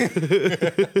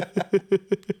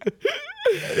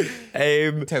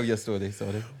 Tell your story,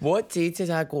 sorry. What day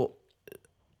did I go?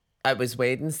 It was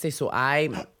Wednesday, so what? I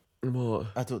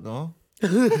don't know.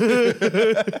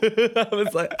 I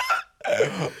was like,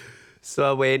 so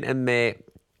I went and met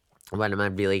one of my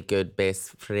really good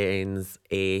best friends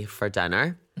for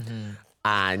dinner.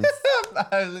 And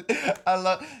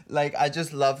I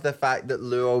just love the fact that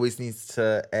Lou always needs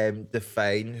to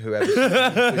define whoever she's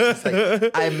with. She's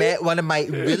like, I met one of my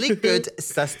really good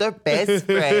sister best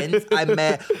friends. I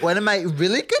met one of my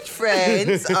really good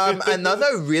friends.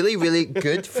 Another really, really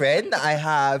good friend that I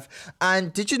have.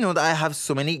 And did you know that I have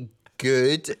so many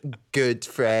good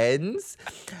friends?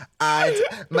 And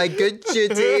my good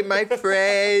Judy, my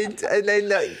friend. And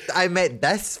then I met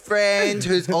this friend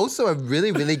who's also a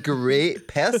really, really great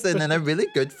person and a really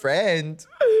good friend.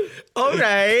 All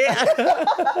right.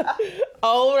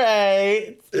 All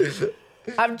right.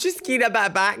 I'm just keen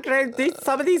about background.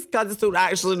 Some of these cunts don't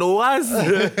actually know us.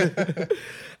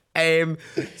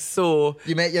 So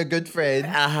You met your good friend.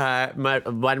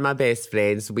 one of my best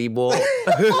friends.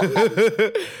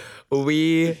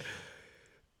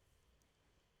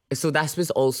 So this was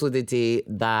also the day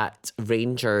that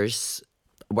Rangers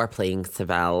were playing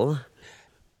Seville.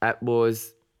 I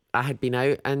had been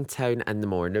out in town in the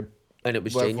morning, and it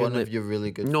was With genuinely one of your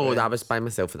really good No, friends? that was by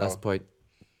myself at this point.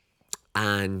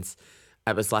 And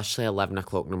it was literally 11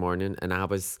 o'clock in the morning, and I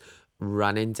was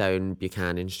running down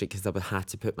Buchanan Street because I had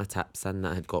to put my tips in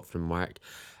that I had got from work.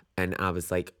 And I was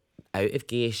like out of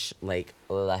gauge, like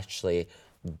literally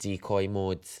decoy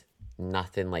mode.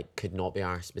 Nothing, like, could not be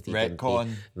arsed with even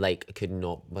Retcon. like, could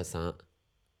not. What's that?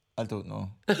 I don't know.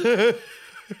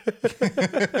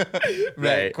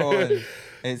 Right. Retcon.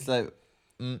 It's like,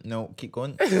 no, keep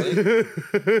going. Sorry.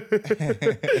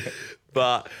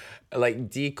 But like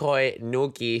decoy, no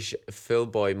gauge, full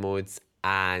boy modes,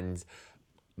 and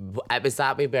it was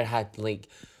that way where I had like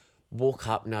woke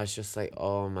up and I was just like,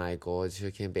 oh my god,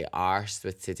 who can be arsed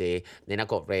with today? Then I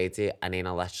got ready and then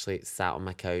I literally sat on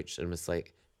my couch and was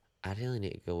like, I really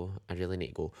need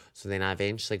to go. So then I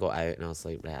eventually got out and I was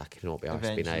like, right, I cannot be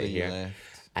arsed being out Eventually you here. left.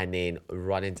 And then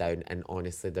running down, and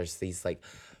honestly, there's these like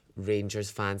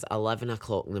Rangers fans, 11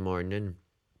 o'clock in the morning,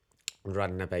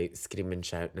 running about, screaming,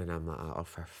 shouting, and I'm like, oh,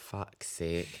 for fuck's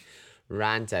sake.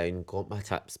 Ran down, got my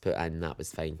tips put in, that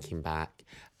was fine, came back.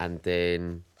 And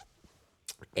then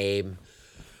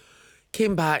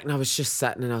came back and I was just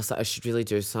sitting and I was like, I should really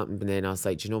do something. But then I was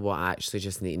like, do you know what? I actually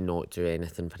just need to not do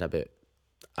anything for about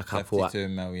a couple 52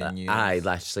 million years. I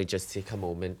literally just take a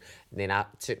moment. And then I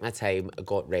took my time, I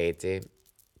got ready.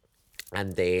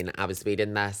 And then I was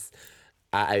wearing this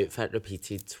outfit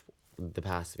repeated the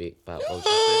past week, but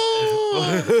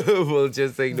we'll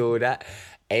just ignore it.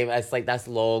 It's like this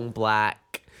long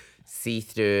black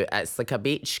see-through. It's like a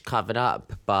beach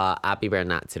cover-up, but I'd be wearing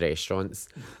that to restaurants.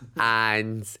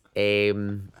 And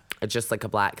just like a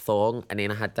black thong, and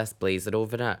then I had this blazer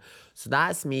over it. So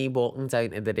that's me walking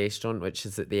down to the restaurant, which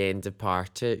is at the end of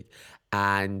Partick.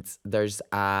 And there's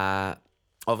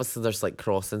obviously there's like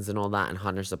crossings and all that, and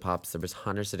hundreds of pubs. There was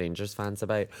hundreds of Rangers fans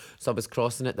about. So I was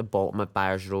crossing at the bottom of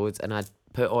Byers Road, and I'd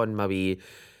put on my wee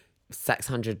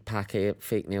 600 packet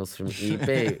fake nails from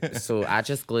eBay. So I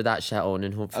just glued that shit on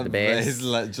and hope for the best. It's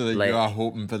literally, Like, you are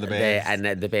hoping for the best. And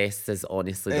the best is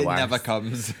honestly the It worst. never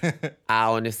comes. I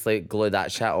honestly glue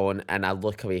that shit on and I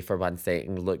look away for 1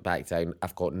 second, look back down,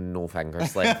 I've got no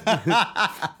fingers left.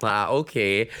 Like,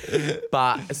 okay.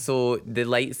 But so the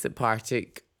lights at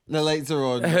Partick, The lights are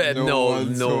on.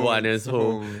 no one is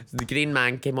home. The green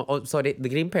man came on. Oh, sorry, the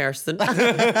green person.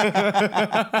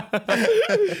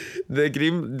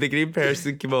 the green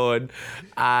person came on,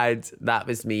 and that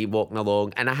was me walking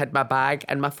along. And I had my bag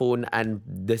and my phone in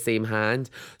the same hand.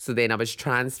 So then I was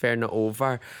transferring it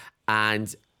over,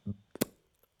 and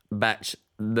bitch,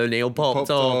 the nail popped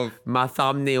off. My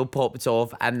thumbnail popped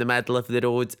off in the middle of the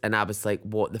road, and I was like,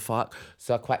 what the fuck?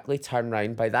 So I quickly turned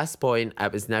round. By this point,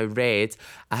 it was now red.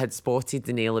 I had spotted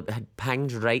the nail. It had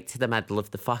pinged right to the middle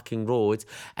of the fucking road,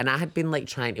 and I had been like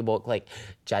trying to walk like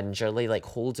gingerly, like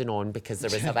holding on, because there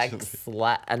was a big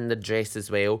slit in the dress as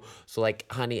well. So like,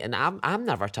 honey, and I'm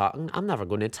never tucking. I'm never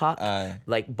going to tuck.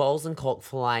 Like balls and cock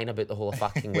flying about the whole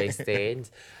fucking West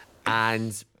End.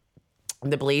 And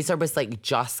the blazer was like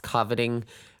just covering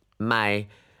my,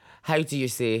 how do you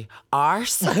say,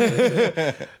 arse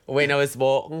when I was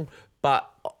walking. But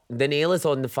the nail is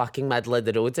on the fucking middle of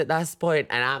the road at this point,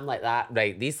 and I'm like that,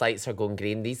 right, these lights are going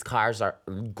green, these cars are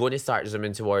going to start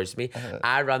zooming towards me.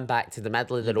 I run back to the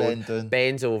middle of the road,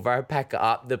 bend over, pick it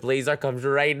up, the blazer comes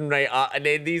riding right up, and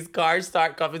then these cars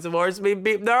start coming towards me and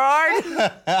beep their horn.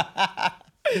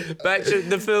 Bitch,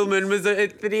 the full moon was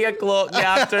at 3 o'clock in the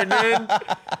afternoon.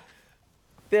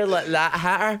 They're like, that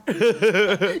hit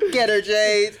her. Get her,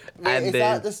 Jade. Wait, And is then-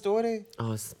 that the story?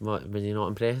 Oh, what, were you not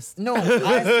impressed? No, I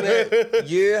swear,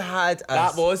 you had a...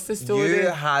 That was the story. You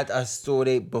had a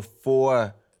story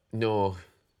before. No,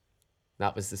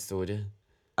 that was the story.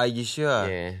 Are you sure?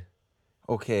 Yeah.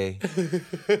 Okay.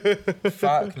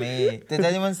 Fuck me. Did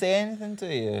anyone say anything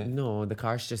to you? No, the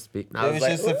car's just speaking. It was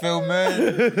just a full moon.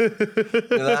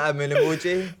 You like a moon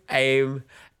emoji?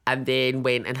 And then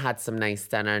went and had some nice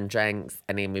dinner and drinks,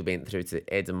 and then we went through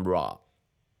to Edinburgh.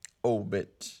 Oh,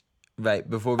 bitch. Right,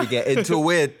 before we get into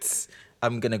it,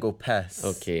 I'm gonna go piss.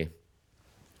 Okay.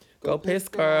 Go piss,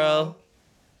 girl.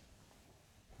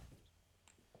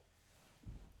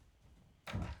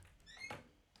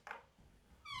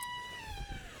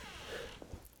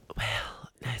 Well,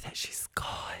 now that she's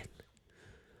gone,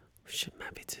 we should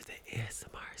maybe do the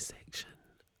ASMR section.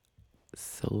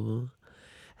 So,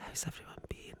 how's everyone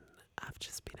been? I've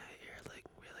just been out here looking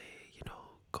really,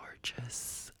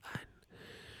 gorgeous and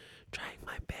trying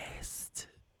my best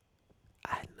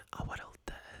in a world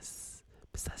that is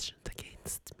positioned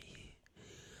against me.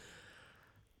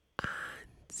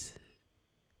 And,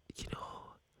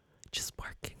 just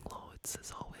working loads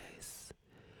as always.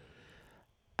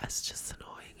 It's just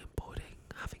annoying and boring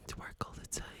having to work all the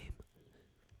time.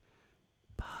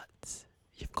 But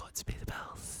you've got to pay the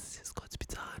bills. It's got to be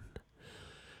done.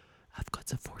 I've got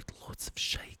to afford loads of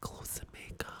shite clothes and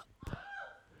makeup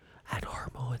and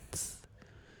hormones.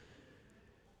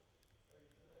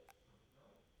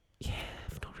 Yeah,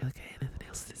 I've not really got anything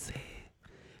else to say.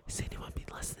 Has anyone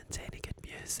been listening to any good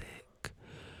music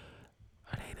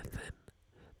or anything?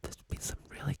 There's been some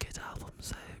really good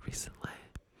albums out recently.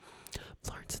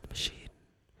 Florence and the Machine,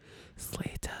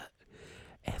 Slate It,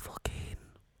 Evelgane,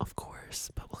 of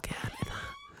course, but we'll get into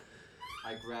that.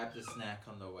 I grabbed a snack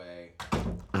on the way.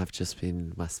 I've just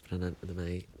been whispering into the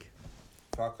mic.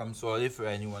 Fuck, I'm sorry for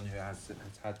anyone who has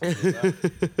had to do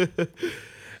that.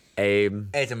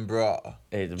 Edinburgh.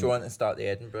 Do you want to start the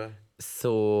Edinburgh?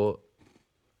 So,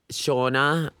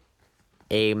 Shauna,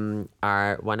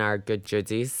 our one of our good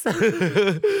Judies.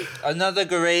 Another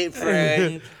great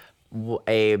friend.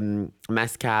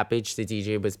 Miss Cabbage, the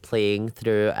DJ, was playing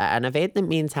through an event that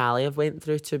me and Tally have went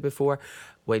through to before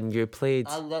when you played.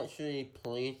 I literally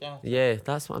played that. Yeah,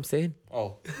 that's what I'm saying.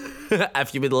 Oh.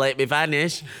 If you would let me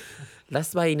finish.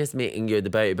 This wine is making you the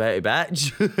Betty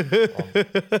bitch.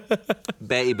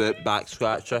 Betty Boot back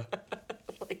scratcher.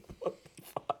 Like, what the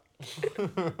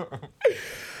fuck?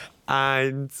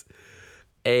 And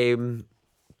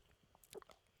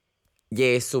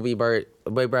yeah, so we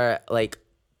were like,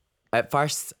 at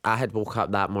first I had woke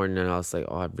up that morning and I was like,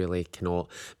 oh, I really cannot.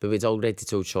 But we'd already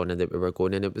told Shauna that we were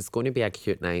going and it was going to be a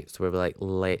cute night. So we were like,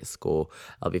 let's go.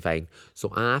 I'll be fine.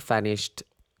 So I finished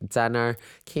dinner,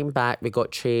 came back, we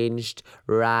got changed,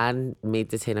 ran, made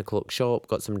the 10 o'clock shop,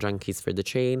 got some drinkies for the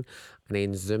train, and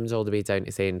then zoomed all the way down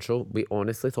to Central. We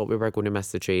honestly thought we were going to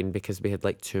miss the train because we had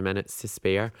like 2 minutes to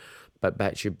spare. But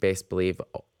bitch, you best believe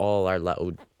all our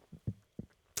little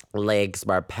legs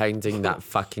were pounding that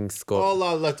fucking All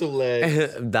our little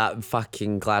legs. that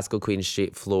fucking Glasgow Queen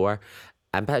Street floor.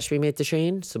 And bitch, we made the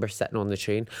train, so we're sitting on the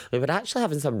train. We were actually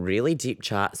having some really deep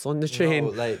chats on the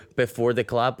train before the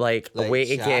club, like a way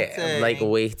to get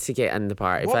in the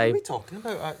party. What are we talking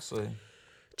about actually?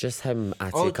 Just him,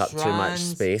 I take up too much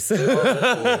space. It's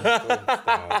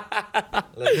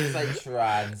like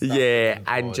trans. Yeah,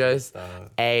 and just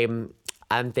and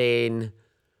then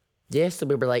so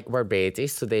we were like, we're ready.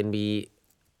 So then we.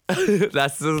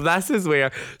 This is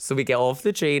where. So we get off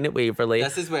the train at Waverley.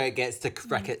 This is where it gets to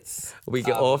crickets. We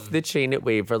get off the train at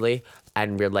Waverley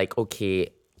and we're like,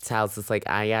 okay. Tals is like,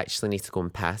 I actually need to go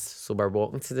and piss. So we're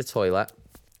walking to the toilet.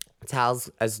 Tals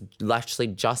is literally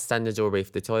just in the doorway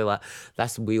of the toilet.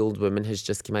 This wheeled woman has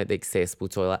just come out the accessible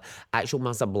toilet. Actual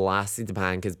must have blasted the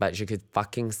pan because bitch, you could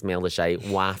fucking smell the shite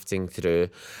wafting through.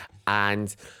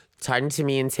 And turned to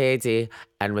me and Teddy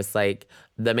and was like,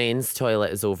 the men's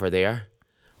toilet is over there.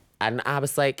 And I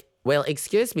was like, well,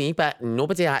 excuse me, but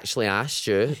nobody actually asked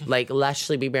you. Like,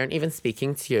 literally, we weren't even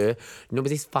speaking to you.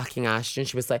 Nobody's fucking asked you. And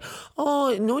she was like,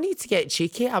 oh, no need to get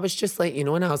cheeky. I was just like, and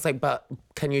I was like, but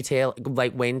can you tell,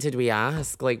 like, when did we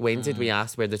ask? Like, when did we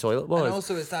ask where the toilet was? And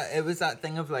also, it was that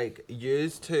thing of, like,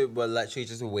 yous two were literally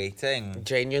just waiting.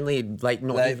 Genuinely, like,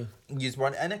 not even. Yous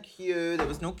weren't in a queue. There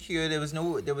was no queue. There was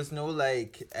no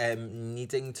like,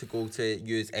 needing to go to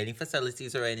use any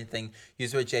facilities or anything.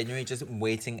 Yous were genuinely just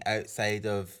waiting outside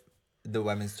of the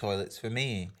women's toilets for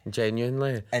me.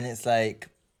 Genuinely. And it's like,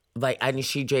 and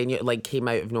she genuinely, like, came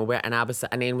out of nowhere, and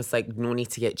then was like, no need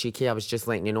to get cheeky. I was just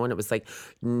like, and it was like,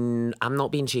 I'm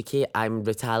not being cheeky. I'm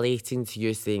retaliating to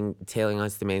you telling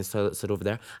us the men's toilets are over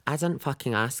there. I didn't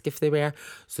fucking ask if they were.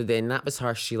 So then that was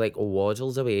her. She, like,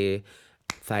 waddled away,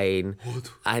 fine.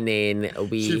 And then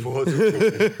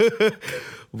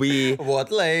we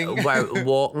Waddling. were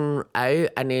walking out,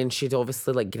 and then she'd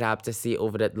obviously like grabbed a seat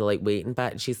over at the like waiting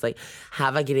bit. And she's like,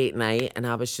 "Have a great night," and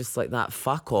I was just like, "That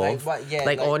fuck off." what? Yeah,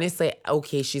 like like- honestly,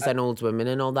 okay, she's an old woman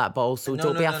and all that, but also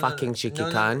don't be a fucking cheeky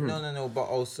cunt. No, but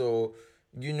also,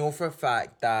 you know for a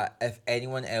fact that if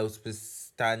anyone else was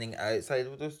standing outside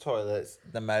of those toilets,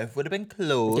 the mouth would have been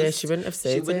closed. Yeah, she wouldn't have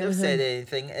said She wouldn't have said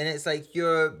anything. anything. And it's like,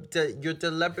 you're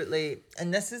deliberately...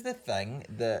 And this is the thing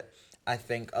that I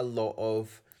think a lot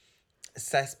of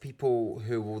cis people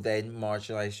who will then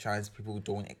marginalise trans people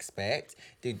don't expect.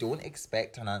 They don't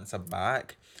expect an answer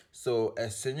back. So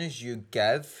as soon as you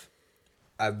give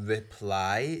a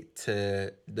reply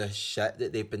to the shit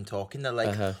that they've been talking, they're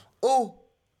like, oh,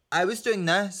 I was doing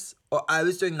this, or I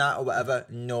was doing that, or whatever.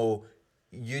 No,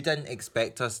 you didn't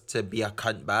expect us to be a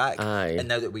cunt back. Aye. And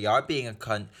now that we are being a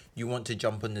cunt, you want to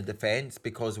jump on the defence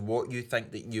because what you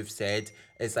think that you've said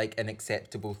is like an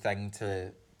acceptable thing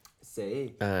to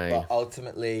say. Aye. But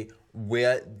ultimately,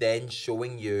 we're then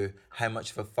showing you how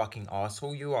much of a fucking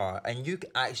arsehole you are. And you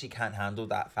actually can't handle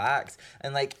that fact.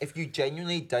 And like, if you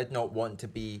genuinely did not want to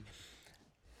be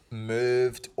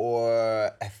moved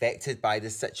or affected by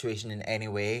this situation in any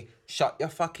way, shut your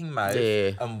fucking mouth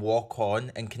and walk on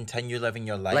and continue living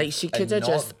your life. Like she could have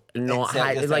just not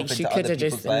had, like she could have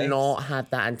just not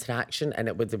had that interaction, and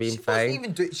it would have been fine.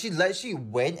 Even she literally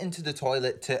went into the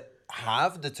toilet to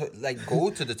have go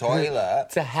to the toilet.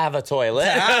 To have a toilet.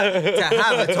 to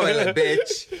have a toilet,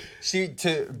 bitch. She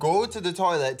to go to the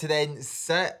toilet to then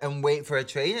sit and wait for a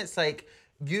train. It's like,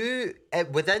 you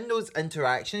within those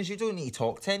interactions, you don't need to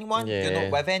talk to anyone. Yeah. You're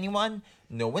not with anyone.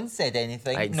 No one said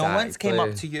anything. Exactly. No one's came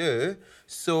up to you.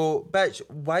 So, bitch,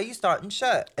 why are you starting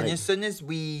shit? And as soon as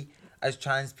we, as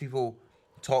trans people,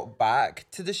 talk back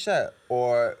to the shit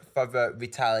or further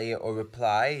retaliate or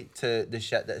reply to the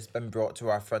shit that's been brought to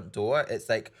our front door, it's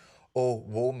like, oh,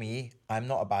 woe me, I'm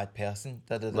not a bad person.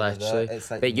 Literally. It's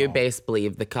like, but you no. best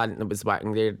believe the cunt that was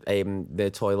working there,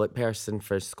 the toilet person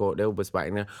for Scotland was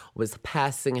working there, was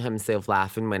pissing himself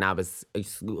laughing when I was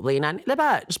laying into the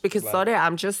bitch because, sorry,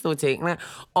 I'm just not taking it.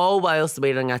 All whilst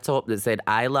wearing a top that said,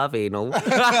 I love anal.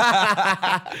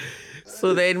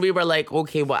 So then we were like,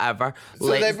 okay, whatever.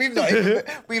 So then we've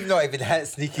not even hit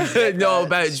sneaky. No,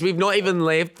 bitch, we've not even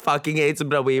left fucking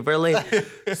Edinburgh Waverley.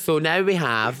 So now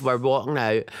we're walking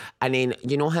out, and then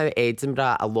you know how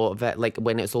Edinburgh, a lot of it, like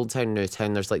when it's Old Town, New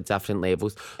Town, there's like different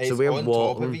levels. It's so we're on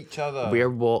walking, top of each other. We're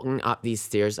walking up these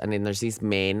stairs, and then there's these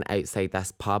men outside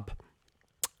this pub.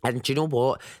 And do you know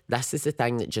what? This is the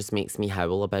thing that just makes me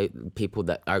howl about people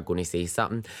that are going to say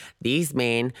something. These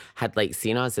men had like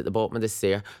seen us at the bottom of the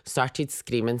stair, started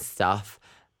screaming stuff,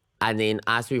 and then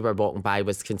as we were walking by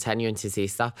was continuing to say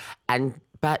stuff. And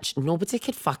bitch, nobody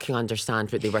could fucking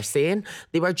understand what they were saying.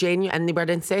 They were genuine and they were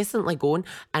incessantly going.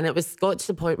 And it was got to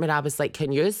the point where I was like,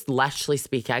 can you literally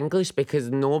speak English? Because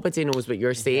nobody knows what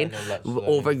you're saying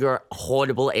over your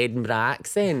horrible Edinburgh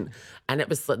accent. And it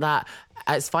was like that.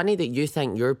 It's funny that you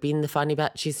think you're being the funny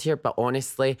bitches here, but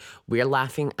honestly, we're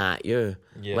laughing at you.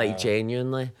 Yeah. Like,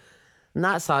 genuinely. And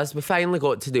that's us. We finally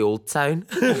got to the Old Town.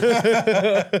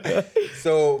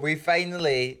 So we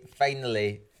finally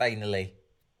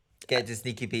get to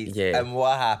Sneaky Pete's. Yeah. And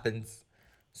what happens?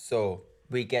 So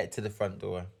we get to the front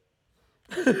door.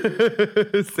 Set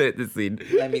the scene.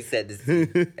 Let me set the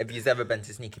scene. If you've ever been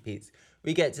to Sneaky Pete's,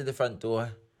 we get to the front door.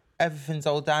 Everything's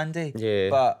all dandy. Yeah.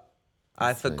 But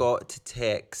I forgot to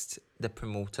text the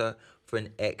promoter for an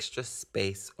extra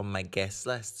space on my guest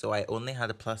list. So I only had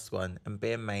a +1. And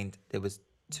bear in mind, there was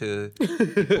 2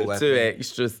 people with Two me.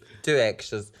 extras. 2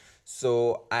 extras.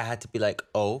 So I had to be like,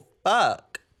 oh,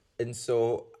 fuck. And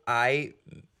so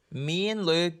me and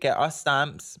Lou get our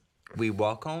stamps. We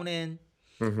walk on in.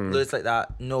 Lou's like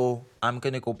that. No, I'm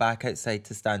going to go back outside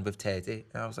to stand with Teddy.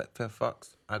 And I was like, for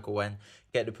fucks. I go in,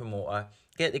 get the promoter,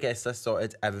 get the guest list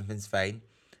sorted. Everything's fine.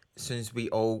 As soon as we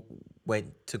all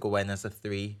went to go in as a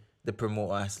 3, the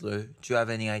promoter asked Lou, do you have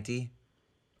any ID?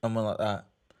 And we're like that.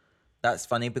 That's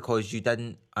funny because you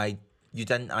didn't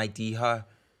ID her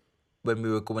when we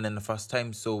were going in the first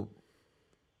time, so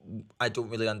I don't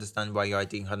really understand why you're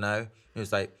IDing her now. He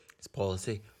was like, it's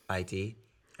policy, ID.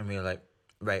 And we were like,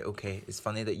 right, okay. It's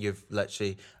funny that you've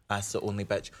literally asked the only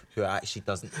bitch who actually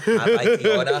doesn't have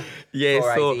ID on her. Yeah,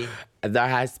 for so ID. there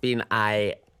has been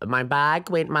my bag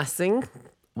went missing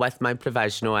with my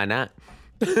provisional in it.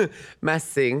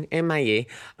 missing MIA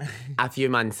a few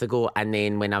months ago, and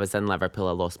then when I was in Liverpool,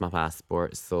 I lost my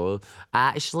passport, so I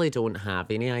actually don't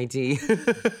have any ID.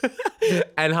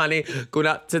 And honey, going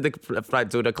up to the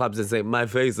front door of clubs and saying, my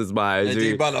face is my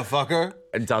ID. Motherfucker.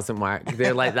 It doesn't work.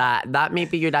 They're like that. That may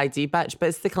be your ID, bitch, but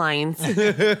it's declined.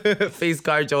 Face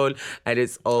card on, and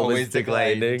it's always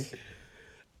declining.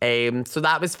 So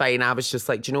that was fine. I was just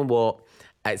like, do you know what?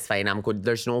 It's fine. I'm good.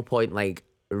 There's no point like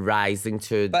rising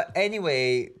to. But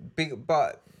anyway,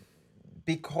 but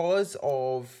because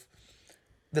of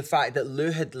the fact that Lou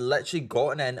had literally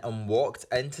gotten in and walked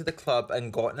into the club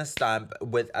and gotten a stamp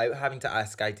without having to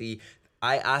ask ID,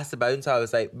 I asked the bouncer, I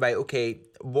was like, right, okay,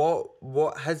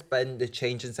 what has been the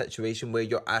change in situation where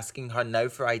you're asking her now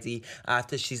for ID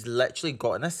after she's literally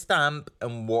gotten a stamp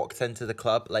and walked into the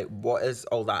club? Like, what is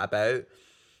all that about?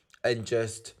 And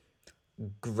just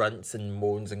grunts and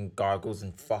moans and gargles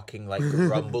and fucking like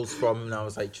grumbles from him. And I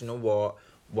was like, do you know what?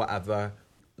 Whatever.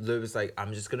 Lou was like,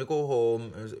 I'm just gonna go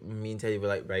home. Me and Teddy were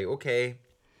like, right, okay.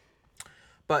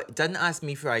 But didn't ask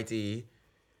me for ID.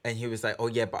 And he was like, oh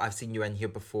yeah, but I've seen you in here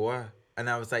before. And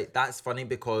I was like, that's funny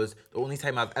because the only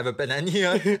time I've ever been in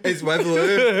here is with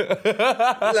Lou.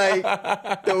 Like,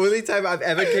 the only time I've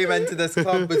ever came into this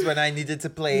club was when I needed to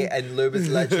play and Lou was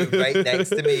literally right next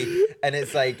to me. And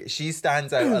it's like, she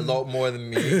stands out a lot more than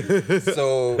me.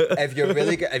 So if you're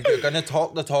gonna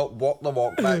talk the talk, walk the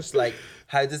walk, bitch, like,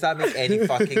 how does that make any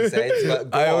fucking sense? But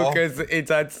go off. Because it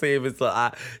did say, it was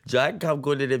like, Jack, I'm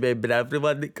going to remember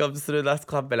everyone that comes through this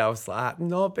club. And I was like,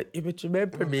 no, but you would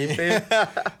remember me, babe.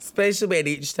 Especially when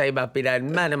each time I've been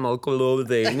in minimal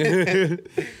clothing.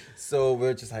 So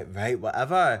we're just like, right,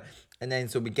 whatever. And then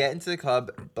so we get into the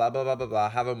club, blah, blah, blah, blah, blah,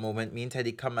 have a moment. Me and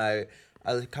Teddy come out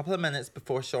a couple of minutes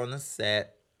before Shauna's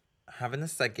set, having a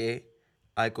ciggy.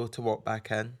 I go to walk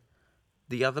back in.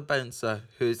 The other bouncer,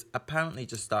 who's apparently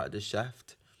just started his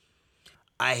shift,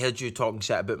 I heard you talking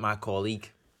shit about my colleague.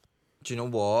 Do you know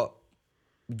what?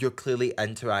 You're clearly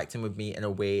interacting with me in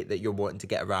a way that you're wanting to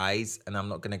get a rise, and I'm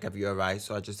not going to give you a rise,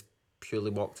 so I just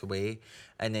purely walked away.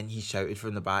 And then he shouted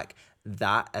from the back,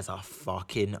 that is a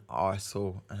fucking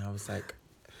arsehole. And I was like,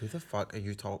 who the fuck are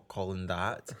you calling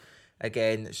that?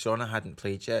 Again, Shauna hadn't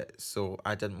played yet, so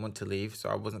I didn't want to leave, so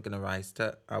I wasn't going to rise to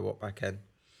it. I walked back in.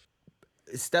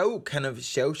 Still kind of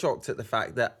shell-shocked at the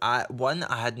fact that I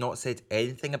had not said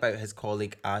anything about his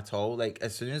colleague at all. Like,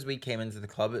 as soon as we came into the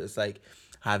club, it was like,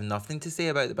 I have nothing to say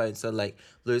about the bouncer. Like,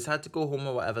 Lewis had to go home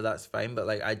or whatever, that's fine, but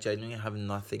like, I genuinely have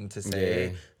nothing to say.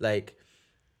 Yeah. Like,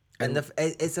 and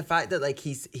it's the fact that like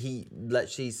he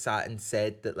literally sat and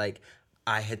said that like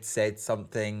I had said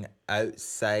something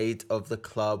outside of the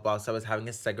club whilst I was having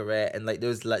a cigarette, and like there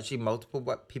was literally multiple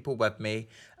people with me,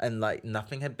 and like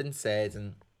nothing had been said,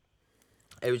 and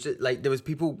it was just like there was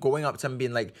people going up to him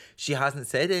being like, she hasn't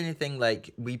said anything,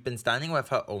 like we've been standing with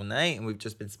her all night and we've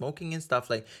just been smoking and stuff,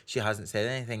 like she hasn't said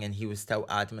anything. And he was still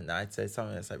adamant that I'd said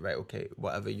something. It's like, right, okay,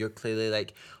 whatever. You're clearly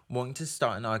like wanting to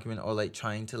start an argument or like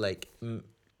trying to like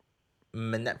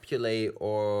manipulate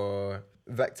or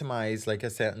victimize like a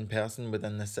certain person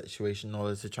within this situation in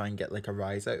order to try and get like a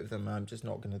rise out of them. I'm just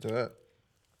not gonna do it.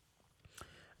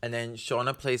 And then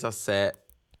Shauna plays her set.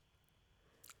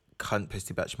 Cunt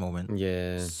pussy bitch moment.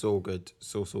 Yeah. So good.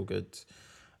 So good.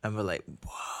 And we're like,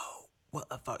 whoa, what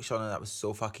the fuck, Shauna? That was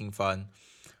so fucking fun.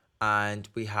 And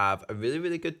we have a really,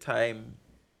 really good time.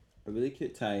 A really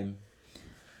cute time.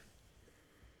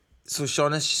 So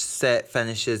Shauna's set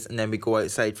finishes and then we go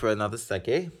outside for another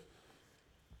ciggy.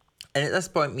 And at this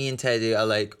point, me and Teddy are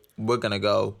like, we're gonna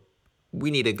go. We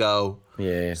need to go.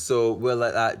 Yeah. So we're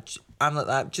like that. I'm like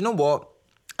that. Do you know what?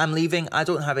 I'm leaving. I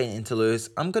don't have anything to lose.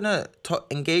 I'm going to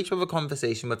engage with a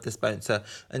conversation with this bouncer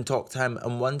and talk to him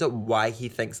and wonder why he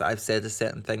thinks that I've said a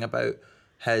certain thing about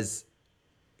his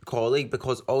colleague,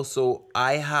 because also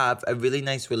I have a really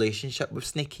nice relationship with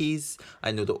Sneakies.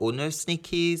 I know the owner of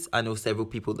Sneakies. I know several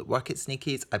people that work at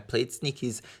Sneakies. I played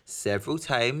Sneakies several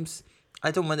times.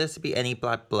 I don't want there to be any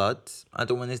bad blood. I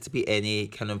don't want there to be any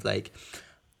kind of like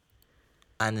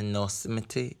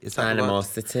animosity. Is that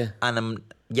Animosity.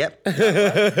 Yep.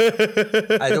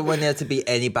 I don't want there to be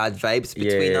any bad vibes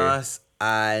between us.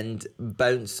 And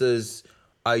bouncers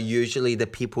are usually the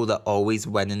people that always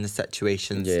win in the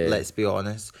situations, let's be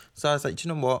honest. So I was like, do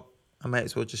you know what? I might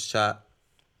as well just chat.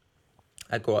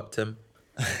 I go up to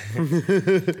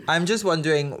him. I'm just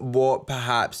wondering what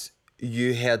perhaps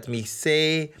you heard me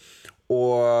say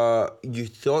or you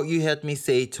thought you heard me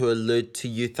say to allude to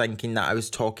you thinking that I was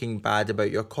talking bad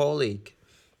about your colleague.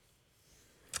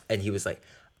 And he was like,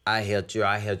 I heard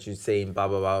you saying blah,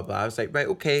 blah, blah, blah. I was like, right,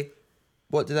 okay,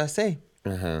 what did I say?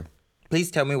 Please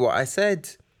tell me what I said.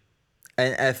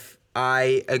 And if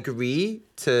I agree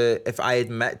to, if I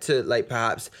admit to, like,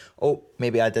 perhaps, oh,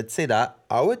 maybe I did say that,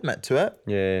 I'll admit to it.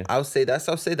 Yeah. I'll say this,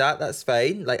 I'll say that, that's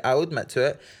fine. Like, I'll admit to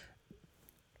it.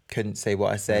 Couldn't say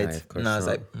what I said. Aye, of course And I was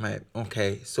not. like, right,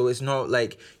 okay. So it's not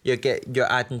like you're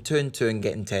adding 2 and 2 and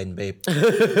getting 10, babe.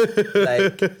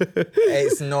 Like,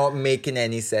 it's not making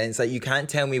any sense. Like, you can't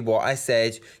tell me what I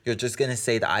said. You're just gonna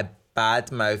say that I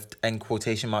bad-mouthed, in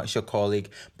quotation marks, your colleague,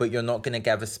 but you're not gonna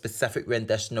give a specific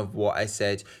rendition of what I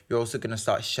said. You're also gonna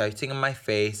start shouting in my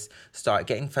face, start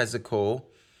getting physical,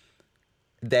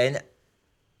 then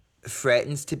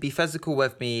threatens to be physical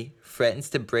with me, threatens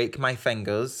to break my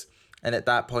fingers. And at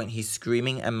that point, he's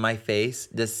screaming in my face.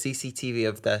 There's CCTV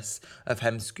of this, of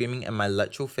him screaming in my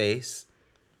literal face.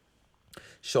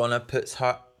 Shauna puts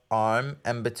her arm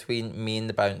in between me and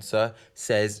the bouncer,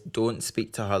 says, don't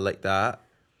speak to her like that.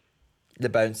 The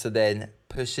bouncer then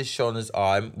pushes Shauna's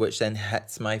arm, which then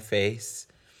hits my face,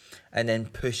 and then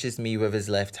pushes me with his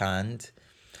left hand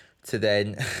to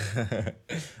then...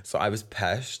 So I was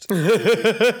pissed.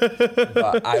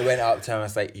 But I went up to him and I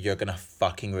was like, you're gonna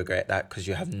fucking regret that because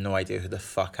you have no idea who the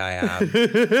fuck I am.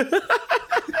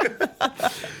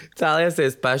 Talia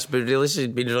says bash, but really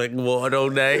she'd been drinking water all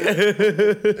night.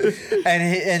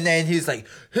 And then he was like,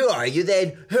 who are you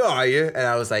then? Who are you? And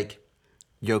I was like,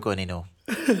 you're gonna know.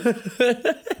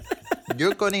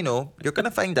 You're gonna know. You're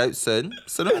gonna find out soon.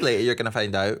 Sooner or later, you're gonna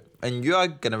find out. And you are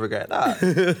gonna regret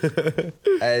that.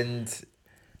 And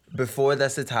before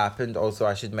this had happened, also,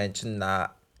 I should mention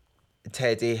that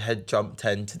Teddy had jumped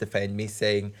in to defend me,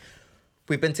 saying,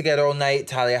 we've been together all night.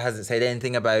 Talia hasn't said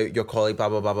anything about your colleague, blah,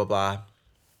 blah, blah, blah, blah.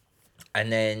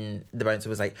 And then the bouncer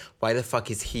was like, why the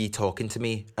fuck is he talking to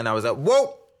me? And I was like,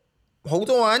 whoa, hold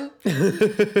on.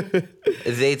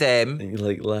 They, them.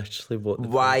 Like, literally, what the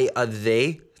Why are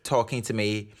they talking to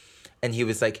me? And he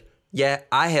was like, yeah,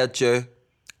 I heard you.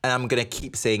 And I'm going to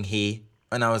keep saying he.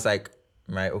 And I was like,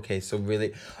 right, okay, so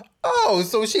really... Oh,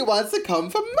 so she wants to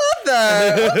come for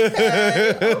mother.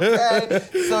 Okay.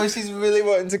 So she's really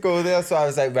wanting to go there. So I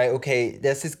was like, right, okay,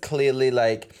 this is clearly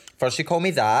like... First you call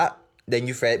me that. Then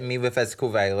you threaten me with physical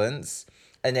violence.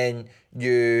 And then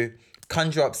you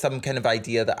conjure up some kind of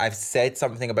idea that I've said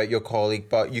something about your colleague,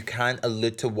 but you can't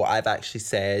allude to what I've actually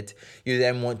said. You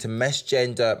then want to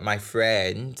misgender my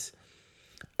friend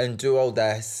and do all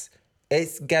this.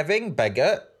 It's giving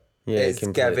bigot. Yeah, it's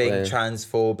completely. giving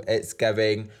transphobe. It's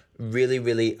giving really,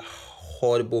 really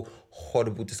horrible,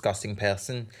 disgusting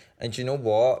person. And do you know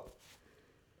what?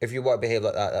 If you want to behave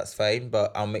like that, that's fine,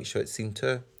 but I'll make sure it's seen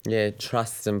to. Yeah,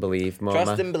 trust and believe, mama.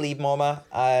 Trust and believe, mama.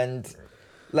 And,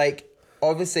 like,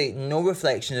 obviously, no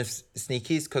reflection of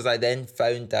sneakies, because I then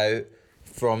found out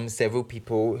from several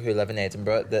people who live in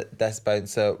Edinburgh that this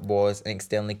bouncer was an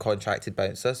externally contracted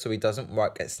bouncer, so he doesn't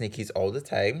work at sneakies all the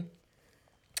time.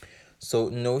 So,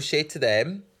 no shade to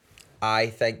them. I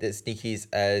think that Sneakies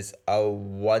is a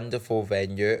wonderful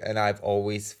venue, and I've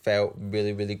always felt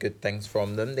really, really good things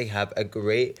from them. They have a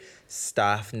great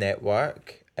staff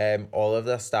network. All of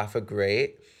their staff are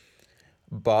great.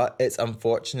 But it's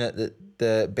unfortunate that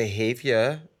the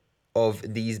behaviour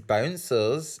of these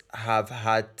bouncers have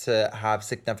had to have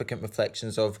significant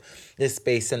reflections of the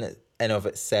space in and of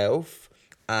itself.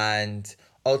 And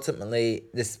ultimately,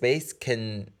 the space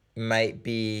might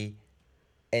be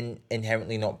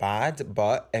inherently not bad,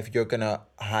 but if you're gonna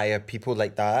hire people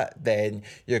like that, then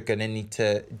you're gonna need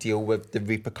to deal with the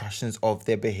repercussions of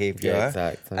their behaviour. Yeah,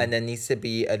 exactly. And there needs to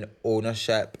be an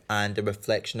ownership and a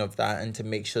reflection of that, and to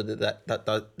make sure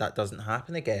that doesn't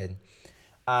happen again.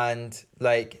 And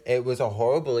like, it was a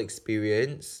horrible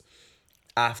experience.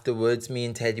 Afterwards, me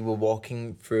and Teddy were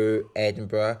walking through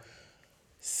Edinburgh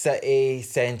city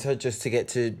centre just to get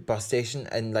to bus station,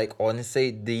 and like,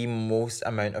 honestly, the most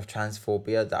amount of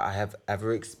transphobia that I have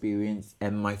ever experienced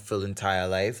in my full entire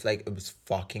life. Like, it was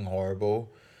fucking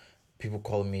horrible. People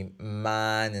calling me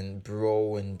man and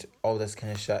bro and all this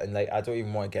kind of shit, and like, I don't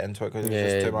even want to get into it because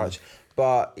it's just too much.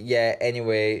 But yeah,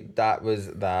 anyway, that was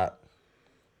that.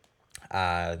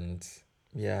 And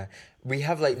yeah, we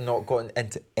have like not gotten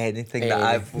into anything that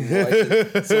I've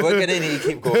watched, so we're gonna need to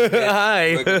keep going.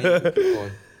 Hi. We're gonna need to keep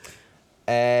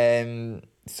going.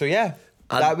 So yeah,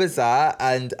 that was that,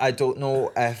 and I don't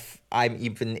know if I'm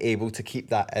even able to keep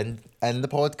that in the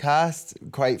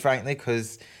podcast, quite frankly,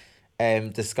 because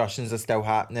discussions are still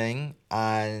happening,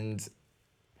 and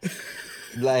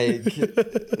like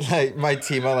my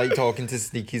team are like talking to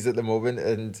Sneakies at the moment,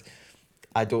 and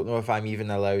I don't know if I'm even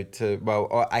allowed to. Well,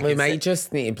 or We might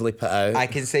just need to bleep it out. I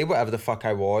can say whatever the fuck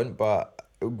I want, but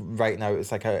right now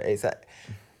it's like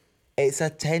it's a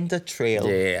tender trail.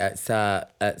 Yeah, it's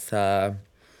a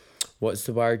what's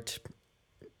the word?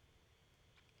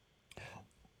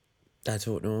 I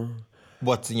don't know.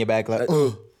 What's in your bag? Like,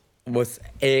 Was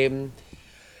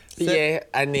yeah,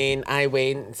 and then I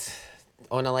went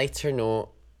on a lighter note,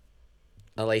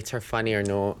 a lighter, funnier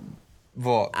note.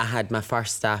 what? I had my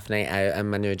first staff night out in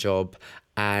my new job,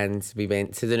 and we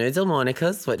went to the Noodle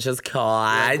Monica's, which is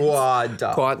quant. And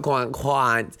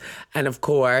of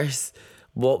course,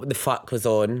 what the fuck was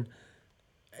on?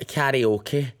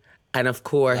 Karaoke. And of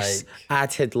course,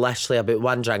 I'd had literally about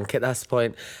one drink at this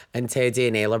point, and Teddy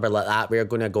and Ella were like that, we're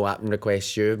going to go up and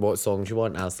request you what songs you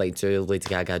want. I was like, do Lady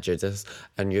Gaga, Judas.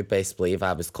 And you best believe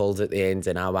I was called at the end,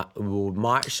 and I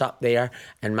marched up there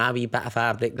in my wee bit of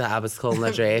fabric that I was calling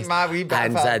a dress,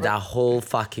 and did a whole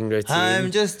fucking routine.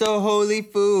 I'm just a holy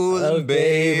fool, and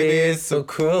baby, it's so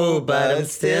cruel, but I'm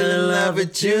still in love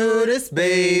with Judas,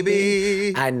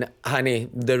 baby. And honey,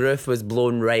 the roof was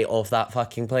blown right off that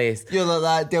fucking place. You're like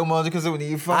that, Del Monica's only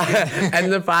you fucking.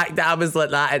 And the fact that I was like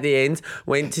that at the end,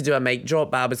 went to do a mic drop,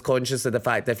 but I was conscious of the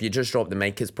fact that if you just drop the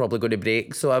mic, it's probably going to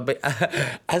break. So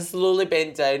I slowly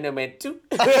bent down and went, to.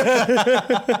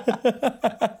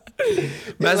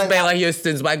 Miss like Bella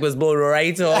Houston's wig was blown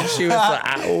right off. She was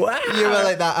like, wow. You were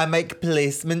like that, a mic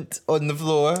placement on the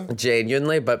floor.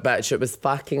 Genuinely, but bitch, it was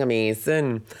fucking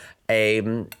amazing.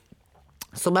 So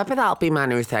maybe that'll be my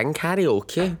new thing,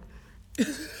 karaoke.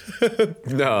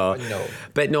 No.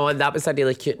 But no, that was a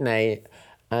really cute night.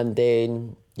 And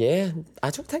then, yeah, I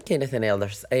don't think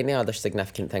any other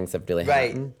significant things have really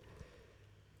happened.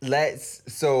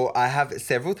 So I have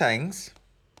several things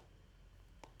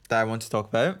that I want to talk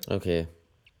about. Okay,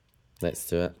 let's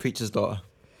do it. Preacher's daughter.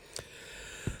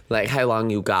 Like, how long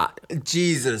you got?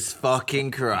 Jesus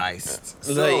fucking Christ.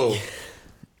 So, Like,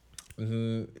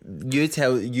 you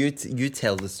tell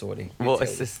the story. what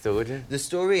is the story? The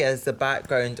story is the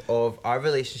background of our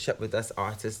relationship with this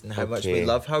artist and how much we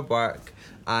love her work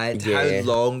and how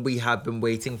long we have been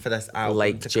waiting for this album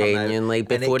Like, to come out. genuinely,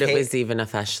 before it was even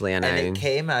officially announced. And it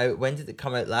came out, when did it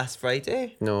come out? Last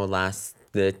Friday? No,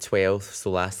 the 12th, so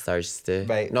last Thursday.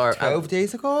 Right, No, 12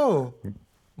 days ago.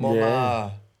 Mama.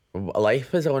 Yeah.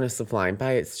 Life is honestly flying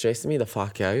by. It's stressing me the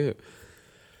fuck out.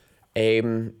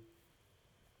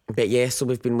 But yeah, so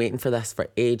we've been waiting for this for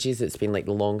ages. It's been like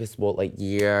the longest,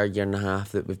 year and a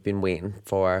half that we've been waiting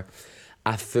for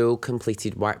a full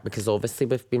completed work, because obviously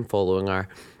we've been following her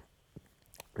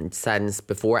since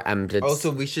before Imbrid's.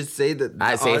 Also, we should say that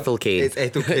It's Ethel Kane. It's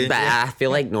Ethel Kane. But I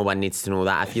feel like no one needs to know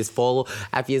that. If you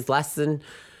listen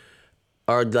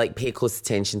or like pay close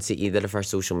attention to either of our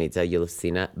social media, you'll have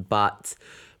seen it. But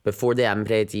before the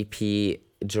Imbrid EP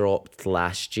dropped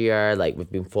last year, like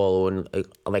we've been following,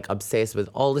 like obsessed with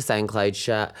all the SoundCloud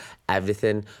shit,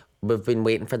 everything. We've been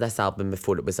waiting for this album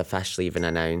before it was officially even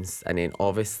announced, and then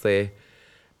obviously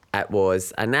it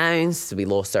was announced, we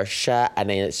lost our shit, and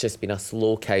then it's just been a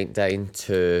slow countdown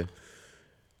to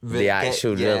the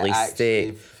actual release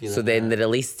date. So then the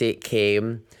release date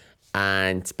came,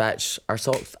 and bitch,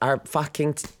 our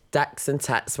fucking dicks and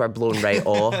tits were blown right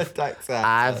off.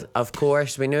 Of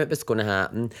course, we knew it was going to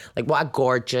happen. Like, what a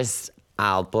gorgeous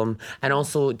album. And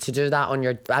also to do that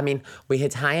we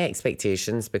had high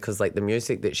expectations, because like the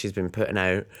music that she's been putting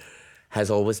out has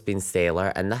always been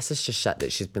stellar, and this is just shit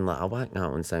that she's been like, I'll whack that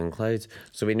on SoundCloud.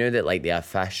 So we knew that like the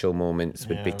official moments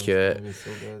would be cute.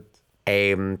 So good.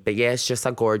 But yeah, it's just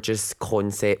a gorgeous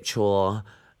conceptual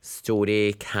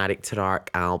story, character arc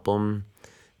album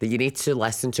that you need to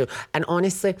listen to. And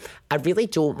honestly, I really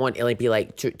don't want to be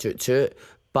like toot toot toot,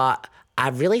 but I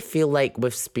really feel like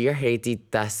we've spearheaded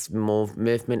this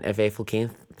movement of Ethel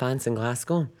Kane fans in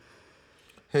Glasgow.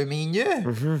 Who, me and you?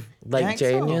 Mm-hmm. Like,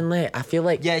 genuinely, I feel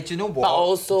like... Yeah, do you know what? But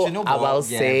also, I will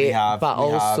say...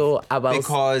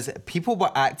 Because people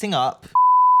were acting up.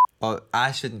 Oh,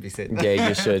 I shouldn't be saying that. Yeah,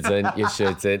 you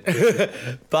shouldn't.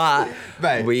 But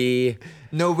we...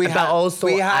 No, we but have... also,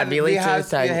 I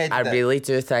really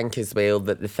do think as well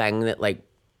that the thing that, like,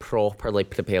 properly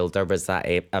propelled her was that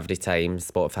Every Time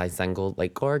Spotify single,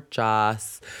 like,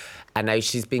 gorgeous. And now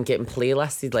she's been getting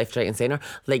playlisted left, right and centre.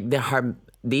 Like,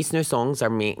 these new songs are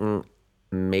making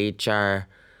major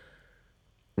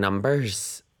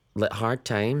numbers. Like, Hard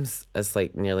Times is,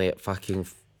 like, nearly at fucking...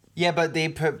 Yeah, but they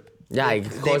put... Yeah,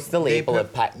 because the label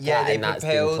had picked that, and that's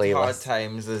been playlisted. Hard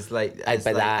Times is like...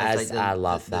 I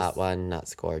love that one.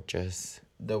 That's gorgeous.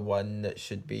 The one that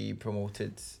should be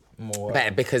promoted more.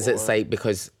 But because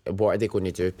because what are they going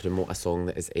to do? Promote a song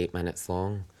that is 8 minutes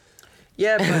long?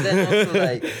 Yeah, but then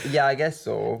also yeah, I guess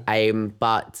so.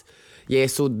 But yeah,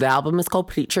 so the album is called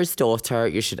Preacher's Daughter.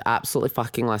 You should absolutely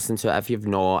fucking listen to it if you've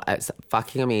not. It's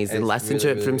fucking amazing. Listen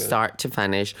to it from start to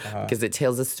finish, because it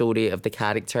tells the story of the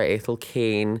character Ethel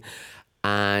Kane,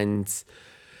 and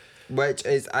Which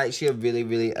is actually a really,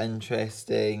 really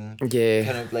interesting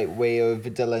kind of like way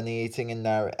of delineating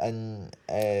and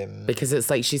Because it's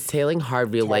like she's telling her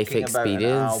real life talking about an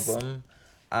experience. album,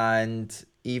 and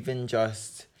even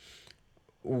just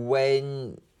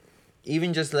listening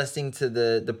to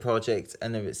the project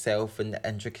in of itself and the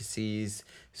intricacies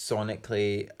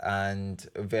sonically and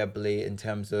verbally in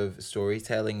terms of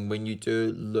storytelling, when you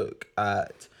do look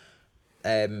at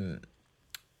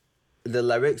the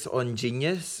lyrics on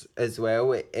Genius as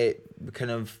well, it kind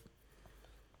of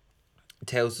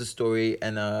tells the story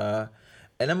in a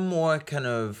more kind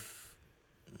of,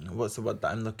 what's the word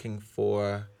that I'm looking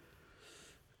for,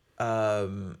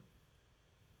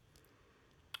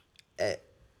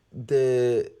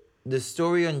 the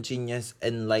story on Genius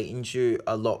enlightens you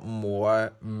a lot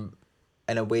more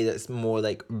in a way that's more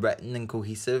like written and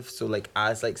cohesive. So like,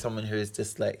 as like someone who is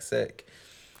dyslexic,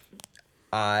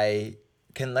 I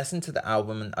can listen to the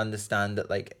album and understand that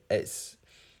like it's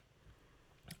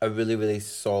a really, really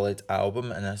solid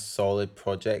album and a solid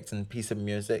project and piece of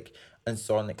music, and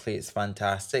sonically it's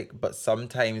fantastic. But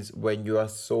sometimes when you are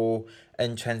so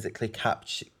intrinsically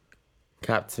captivated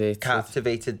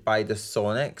by the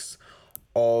sonics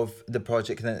of the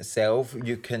project in itself,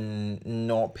 you can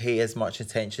not pay as much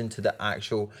attention to the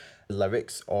actual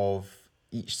lyrics of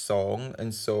each song.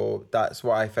 And so that's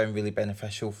what I found really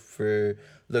beneficial through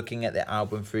looking at the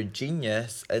album through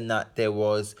Genius, in that there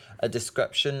was a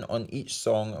description on each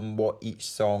song and what each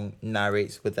song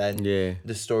narrates within the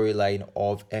storyline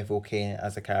of Evocaine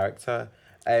as a character.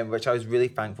 Which I was really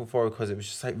thankful for, because it was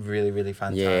just like really, really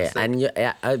fantastic.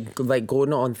 Yeah, and like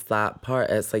going on to that part,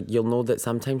 it's like you'll know that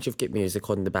sometimes you've got music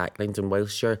on the background, and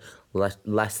whilst you're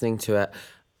listening to it,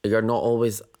 you're not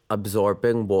always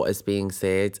absorbing what is being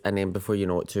said, and then before you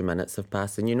know it, 2 minutes have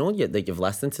passed, and you know that you've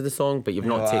listened to the song, but you've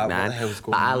not taken what it the hell's in.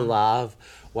 going But I on? love,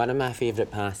 one of my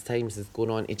favourite pastimes is going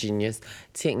on to Genius,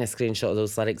 taking a screenshot of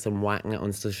those lyrics and whacking it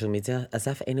on social media as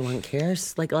if anyone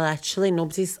cares. Like, literally,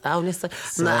 nobody's, honestly,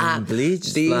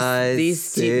 bleach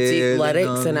these deep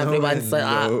lyrics, and everyone's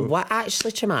like, window. what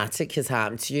actually traumatic has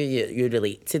happened to you? You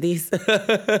relate to these?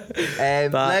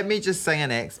 Let me just sing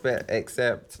an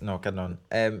excerpt. No, kidding on.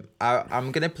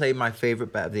 I'm gonna play my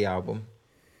favorite bit of the album.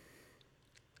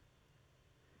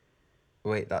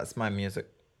 Wait, that's my music.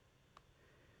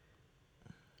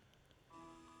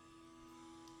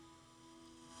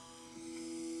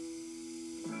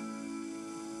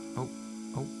 Oh,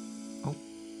 oh, oh,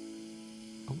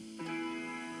 oh.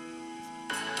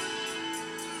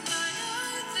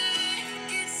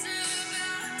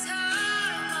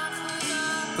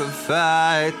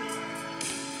 Perfect.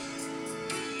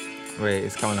 Wait,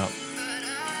 it's coming up.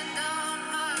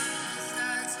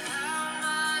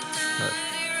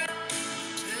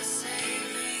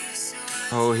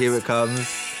 Oh, here it comes.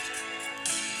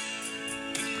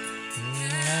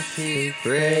 I keep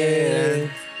praying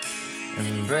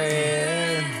and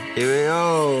praying. Here we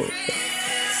go.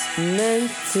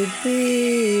 Meant to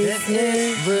be,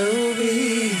 It will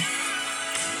be.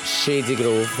 Shady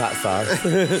Grove, that's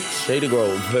us. Shady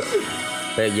Grove.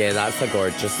 But yeah, that's a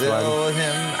gorgeous one. Show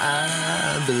him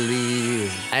I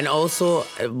believe. And also,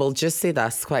 we'll just say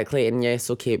this quickly, and yes,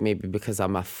 okay, maybe because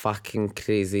I'm a fucking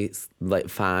crazy like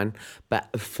fan,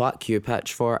 but fuck you,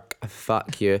 Pitchfork,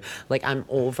 fuck you. Like, I'm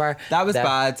over. That was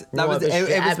bad.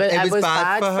 It was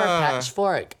bad for her.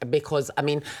 Pitchfork, because I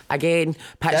mean, again,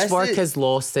 Pitchfork has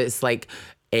lost its like.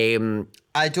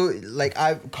 I don't like.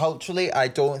 I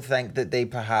don't think that they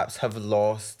perhaps have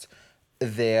lost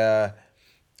their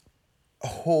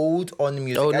hold on the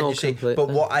music industry. Completely. But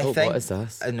what I think, what is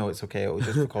this? No, it's okay. I'll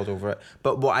just record over it.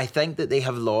 But what I think that they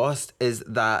have lost is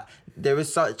that there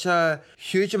is such a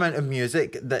huge amount of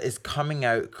music that is coming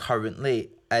out currently,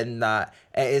 and that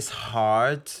it is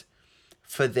hard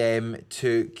for them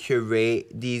to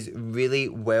curate these really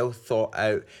well thought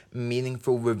out,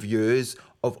 meaningful reviews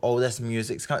of all this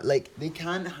music. Like, they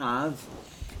can't have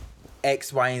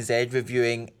X, Y, and Z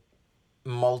reviewing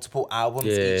multiple albums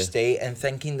each day and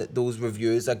thinking that those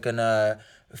reviews are gonna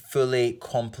fully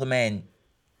complement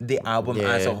the album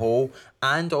as a whole.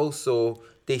 And also,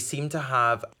 they seem to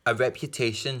have a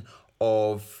reputation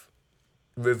of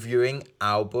reviewing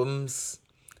albums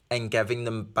and giving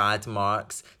them bad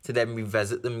marks to then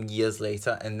revisit them years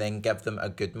later and then give them a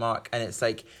good mark. And it's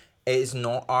like, it is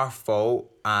not our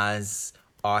fault as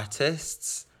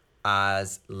artists,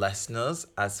 as listeners,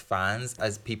 as fans,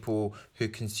 as people who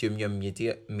consume your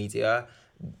media.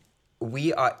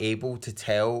 We are able to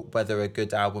tell whether a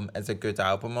good album is a good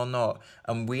album or not.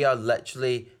 And we are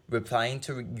literally replying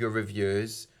to your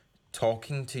reviews,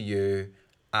 talking to you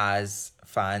as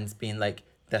fans, being like,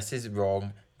 this is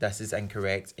wrong, this is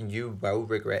incorrect, and you will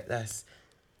regret this.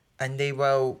 and they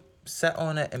will sit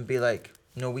on it and be like,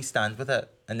 no, we stand with it.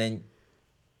 And then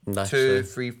That's 2, true.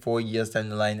 3, 4 years down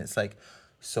the line, it's like,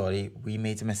 sorry, we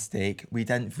made a mistake. We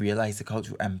didn't realise the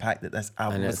cultural impact that this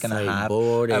album And was it's, going to like, have. And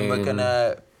we're boring. going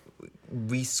to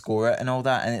rescore it and all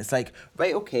that. And it's like,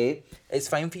 right, okay, it's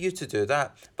fine for you to do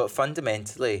that. But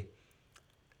fundamentally,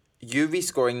 you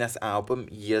rescoring this album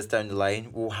years down the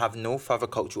line will have no further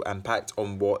cultural impact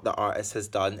on what the artist has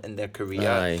done in their career.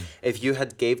 Aye. If you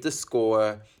had gave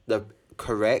the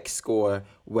correct score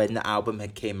when the album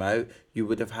had came out, you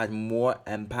would have had more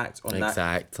impact on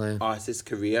Exactly. that artist's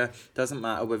career. Doesn't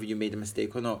matter whether you made a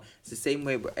mistake or not. It's the same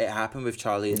way it happened with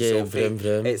Charlie and Yeah, Sophie. vroom,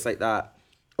 vroom. It's like that.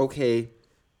 Okay,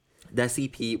 this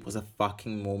EP was a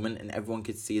fucking moment, and everyone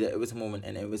could see that it was a moment,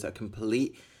 and it was a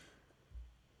complete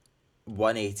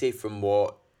 180 from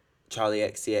what Charlie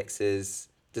XCX's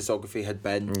discography had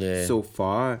been so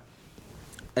far.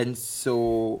 And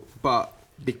so, but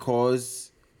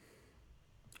because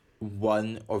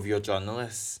one of your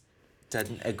journalists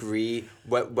didn't agree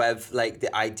with like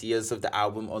the ideas of the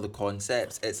album or the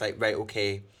concepts, it's like, right,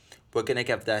 okay, we're gonna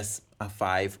give this a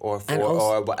 5 or 4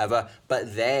 or whatever.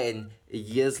 But then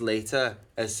years later,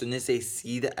 as soon as they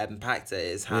see the impact that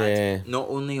it's had, not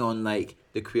only on like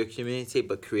the queer community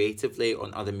but creatively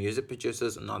on other music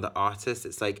producers and other artists,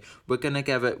 it's like, we're gonna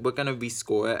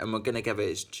rescore it and we're gonna give it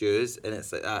its dues. And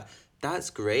it's like that's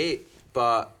great,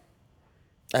 but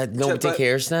Nobody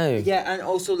cares now. yeah. And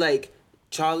also, like,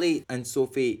 Charlie and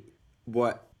Sophie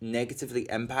were negatively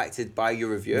impacted by your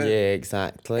review. Yeah,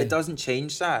 exactly. It doesn't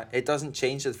change that. It doesn't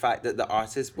change the fact that the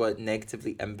artists were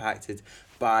negatively impacted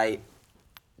by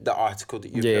the article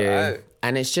that you put out.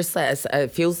 And it's just like,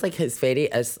 it feels like it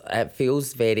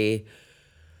feels very...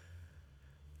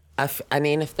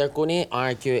 if they're going to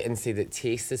argue and say that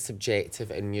taste is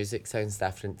subjective and music sounds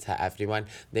different to everyone,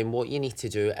 then what you need to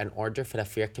do in order for a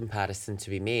fair comparison to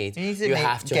be made, you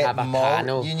have to have a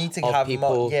panel of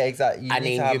people. Yeah, exactly. And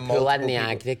then you pull in the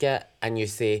aggregate and you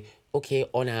say, okay,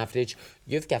 on average,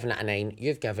 you've given it a 9,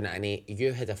 you've given it an 8,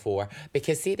 you had a 4.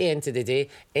 Because see, at the end of the day,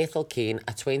 Ethel Cain,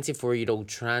 a 24-year-old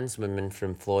trans woman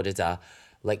from Florida,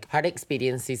 like, her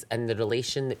experiences and the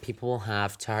relation that people will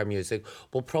have to her music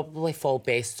will probably fall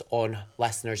based on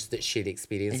listeners that share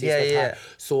experiences with her.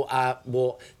 So,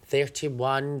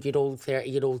 31-year-old,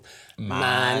 30-year-old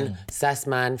man, cis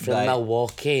man from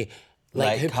Milwaukee,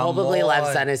 who probably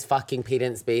lives in his fucking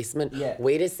parents' basement.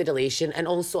 Where is the relation? And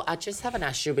also, I just have an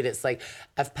issue where it's like,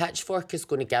 if Pitchfork is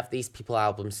going to give these people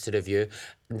albums to review,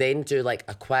 then do like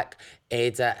a quick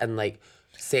edit and like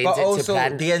send but it also, to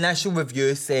print. the initial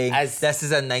review saying this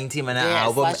is a 90-minute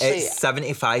album, it's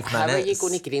 75 minutes. How are you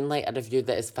going to greenlight a review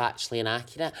that is factually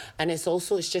inaccurate? And it's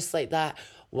just like that.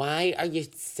 Why are you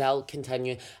still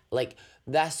continuing? Like,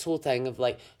 this whole thing of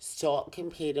like, stop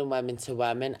comparing women to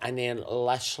women, and then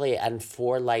literally in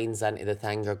 4 lines into the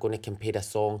thing, you're going to compare a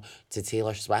song to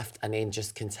Taylor Swift, and then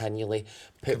just continually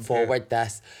put forward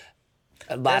this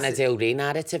Lana Del Rey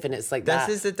narrative, and it's like this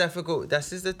is the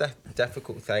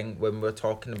difficult thing when we're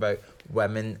talking about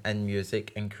women in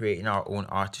music and creating our own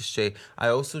artistry. I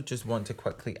also just want to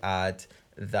quickly add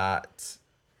that,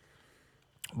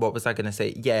 what was I going to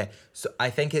say? Yeah, so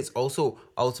I think it's also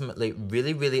ultimately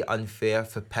really, really unfair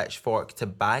for Pitchfork to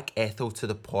back Ethel to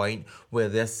the point where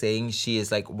they're saying she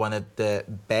is like one of the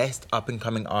best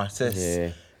up-and-coming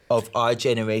artists of our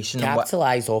generation.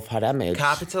 Capitalise off her image.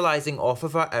 Capitalising off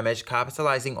of her image,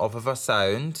 capitalising off of her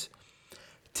sound,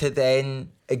 to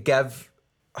then give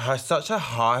her such a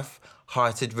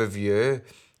half-hearted review.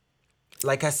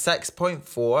 Like a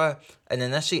 6.4, and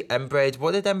initially Inbred,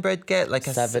 what did Inbred get? Like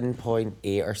a 7.8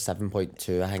 or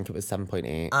 7.2, I think it was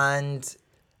 7.8. And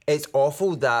it's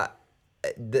awful that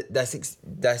this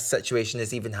situation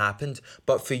has even happened,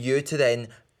 but for you to then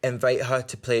invite her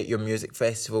to play at your music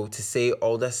festival, to say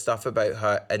all this stuff about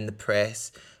her in the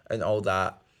press and all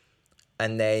that,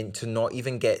 and then to not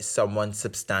even get someone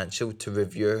substantial to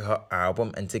review her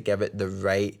album and to give it the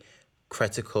right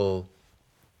critical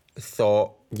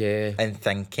thought and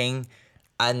thinking,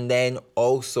 and then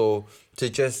also to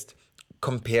just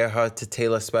compare her to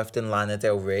Taylor Swift and Lana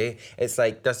Del Rey. It's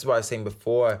like, this is what I was saying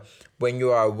before, when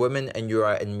you are a woman and you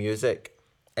are in music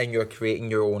and you're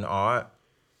creating your own art,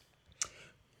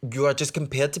 you are just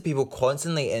compared to people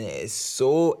constantly, and it is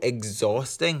so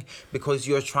exhausting because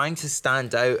you're trying to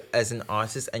stand out as an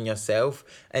artist in yourself,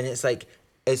 and it's like,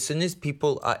 as soon as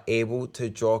people are able to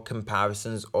draw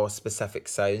comparisons or specific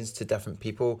sounds to different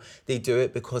people, they do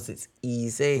it because it's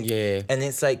easy. Yeah. And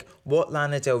it's like, what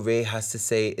Lana Del Rey has to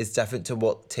say is different to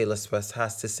what Taylor Swift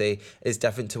has to say, is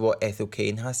different to what Ethel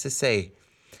Cain has to say.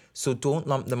 So don't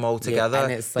lump them all together.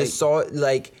 And it's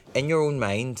like... in your own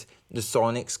mind, the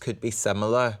sonics could be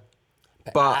similar,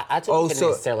 But I don't also, even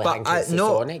necessarily but think I, it's the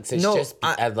no, sonics. It's no, just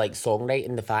I, like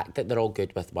songwriting. The fact that they're all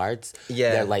good with words.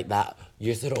 Yeah. They're like that.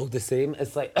 Yours are all the same.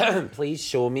 It's like, please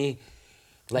show me.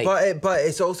 Like, but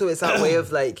it's also, it's that way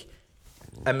of like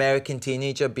American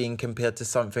Teenager being compared to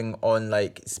something on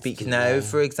like Speak Now,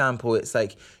 for example. It's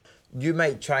like you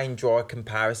might try and draw a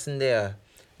comparison there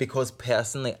because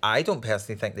personally, I don't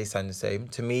personally think they sound the same.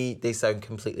 To me, they sound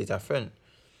completely different.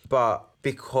 But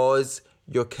because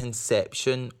your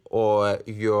conception or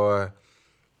your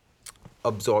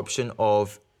absorption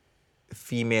of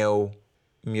female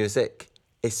music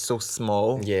is so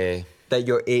small yeah. that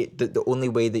the only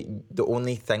way that the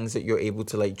only things that you're able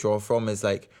to like draw from is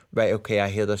like, right, okay, I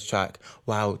hear this track,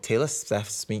 wow, Taylor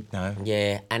Swift Speak Now.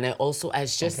 Yeah, and it also,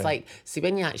 it's just like, see,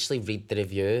 when you actually read the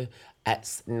review,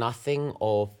 it's nothing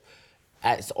of,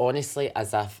 it's honestly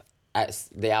as if it's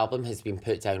the album has been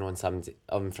put down on some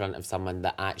in front of someone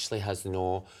that actually has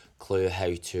no clue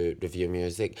how to review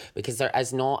music, because there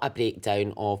is not a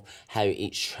breakdown of how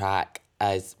each track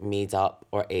is made up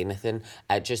or anything.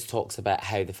 It just talks about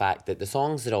how the fact that the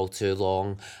songs are all too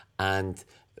long and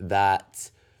that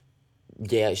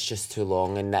yeah, it's just too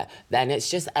long, and that then it's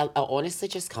just it honestly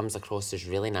just comes across as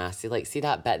really nasty. Like, see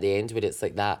that bit at the end where it's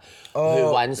like that.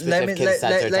 Who once would have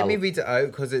considered let me read it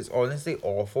out because it's honestly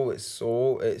awful. It's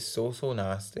so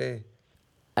nasty.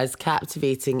 as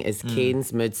captivating as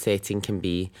Kane's mood setting can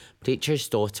be. Preacher's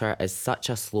Daughter is such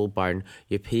a slow burn.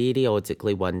 You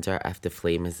periodically wonder if the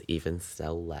flame is even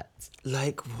still lit.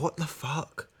 Like, what the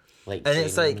fuck? Like, And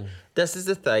it's like, genuinely. this is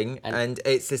the thing, and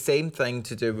it's the same thing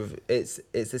to do with it's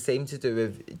the same to do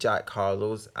with Jack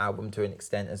Harlow's album to an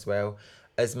extent as well.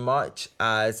 As much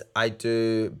as I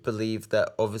do believe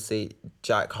that obviously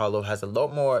Jack Harlow has a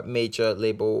lot more major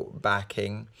label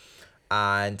backing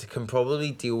and can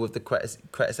probably deal with the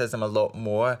criticism a lot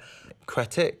more,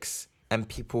 critics and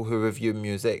people who review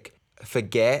music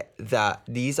forget that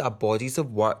these are bodies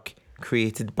of work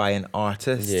created by an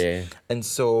artist. Yeah. And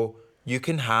so you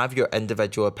can have your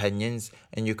individual opinions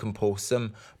and you can post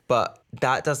them, but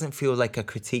that doesn't feel like a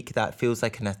critique, that feels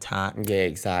like an attack. Yeah,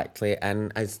 exactly.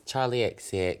 And as Charlie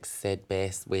XCX said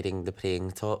best, wearing the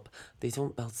praying top, they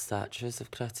don't build statues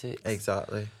of critics.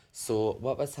 Exactly. So,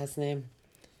 what was his name?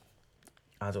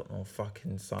 I don't know,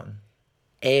 fucking son.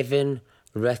 Evan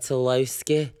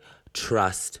Ritolowski.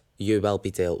 Trust, you will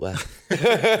be dealt with.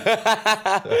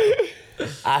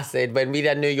 I said, when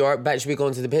we're in New York, bitch, we go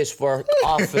into the pitchfork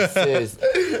offices.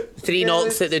 3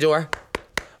 knocks at the door.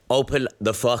 Open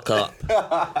the fuck up.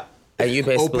 And you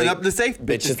basically... Open up the safe,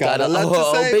 Bitch has got a lot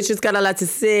to say. Bitch has got a lot to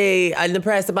say. And the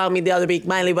press about me the other week.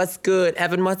 Miley, what's good?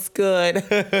 Evan, what's good?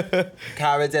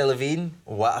 Cara Delevingne,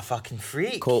 what a fucking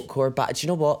freak. Cold core, but do you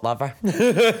know what? Love her.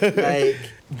 Like,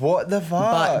 what the fuck?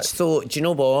 But, so, do you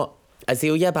know what?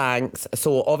 Azealia Banks,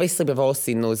 so obviously we've all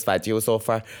seen those videos of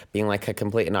her being like a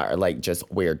complete and utter, like, just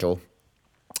weirdo.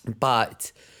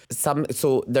 But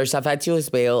so there's a video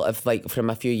as well of like from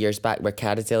a few years back where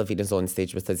Cara Delevingne is on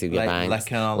stage with Azealia Like, Banks.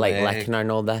 licking her like leg. licking her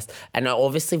and all this. And it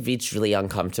obviously reads really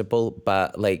uncomfortable,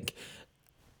 but like,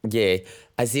 yeah.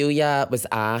 Azealia was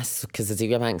asked, because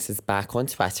Azealia Banks is back on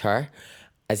Twitter,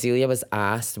 Azealia was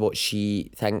asked what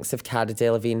she thinks of Cara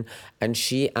Delevingne, and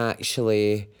she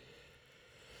actually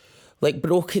like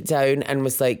broke it down and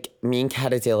was like, me and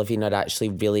Cara Delevingne are actually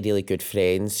really, really good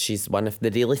friends. She's one of the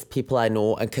realest people I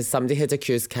know. And because somebody had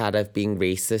accused Cara of being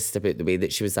racist about the way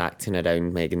that she was acting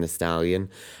around Megan Thee Stallion.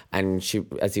 And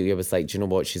Azealia was like, do you know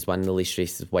what? She's one of the least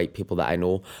racist white people that I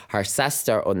know. Her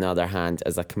sister, on the other hand,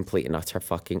 is a complete and utter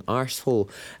fucking arsehole.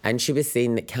 And she was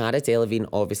saying that Cara Delevingne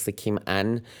obviously came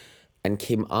in and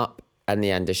came up in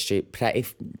the industry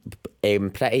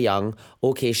pretty young.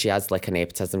 Okay, she has like a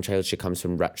nepotism child. She comes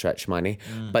from rich money.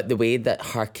 But the way that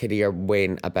her career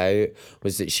went about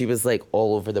was that she was like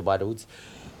all over the world,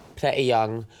 pretty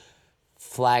young,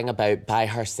 flying about by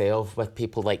herself with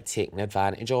people like taking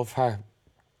advantage of her.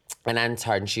 And in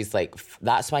turn, she's like,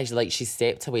 that's why she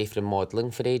stepped away from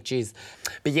modelling for ages.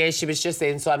 But yeah, she was just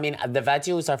saying, so I mean, the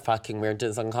videos are fucking weird.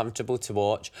 It's uncomfortable to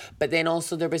watch. But then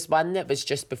also there was one that was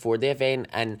just before the event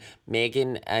and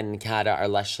Megan and Cara are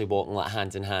literally walking like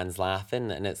hand in hands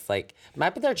laughing. And it's like,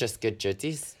 maybe they're just good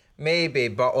Judies. Maybe,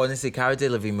 but honestly, Cara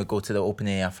Delevingne would go to the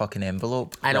opening of a fucking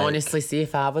envelope. And like, honestly, see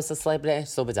if I was a celebrity,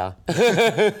 so would I.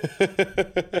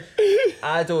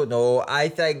 I don't know. I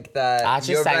think that I just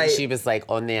you're think right. she was like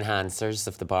on the enhancers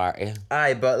of the party.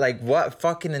 Aye, but like what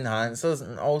fucking enhancers,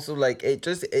 and also like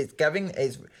it's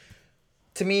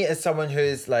to me as someone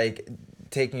who's like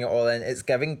taking it all in, it's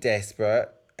giving desperate,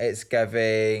 it's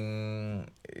giving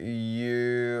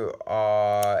you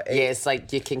are... Yeah, it's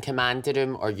like you can command the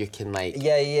room or you can like...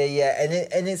 Yeah.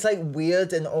 And it's like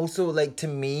weird, and also like to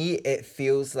me it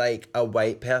feels like a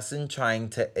white person trying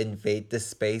to invade the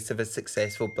space of a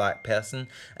successful black person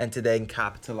and to then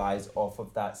capitalize off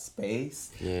of that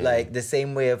space. Yeah. Like the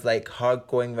same way of like her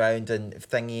going round and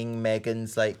thingying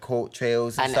Megan's like coat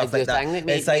trails and, And stuff the like that. thing that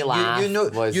made It's like me laugh you know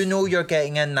was- you're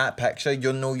getting in that picture,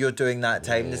 you know you're doing that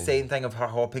time. The same thing of her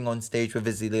hopping on stage with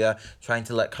Azealia trying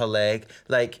to lick her leg.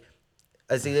 Like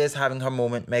Azalea's having her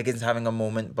moment, Megan's having a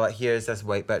moment, but here's this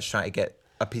white bitch trying to get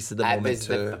a piece of the moment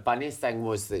too. The funniest thing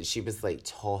was that she was like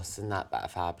tossing that bit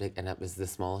of fabric and it was the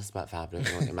smallest bit of fabric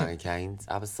known to mankind.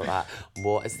 I was like,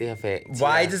 what is the effect?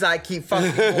 Why here? does that keep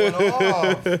fucking going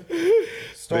off?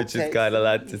 Stop Which is texting kind of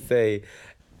lad to say.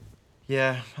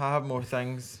 Yeah, I have more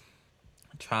things.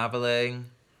 Traveling.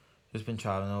 Just been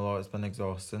traveling a lot. It's been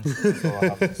exhausting. That's all I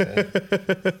have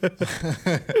to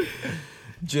say.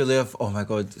 Julia, oh my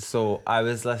god. So I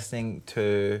was listening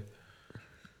to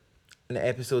an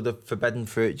episode of Forbidden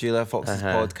Fruit, Julia Fox's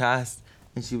podcast,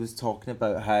 and she was talking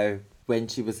about how when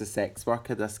she was a sex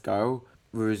worker, this girl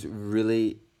was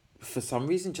really, for some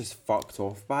reason, just fucked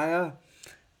off by her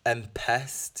and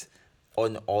pissed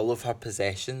on all of her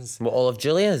possessions. What, all of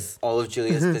Julia's? All of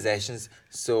Julia's possessions.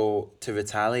 So to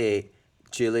retaliate,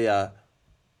 Julia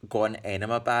got an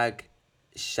enema bag,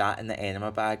 shat in the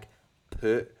enema bag,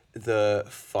 put the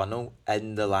funnel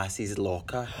in the lassie's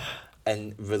locker,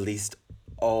 and released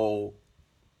all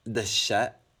the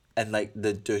shit and like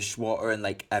the douche water and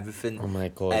like everything. Oh my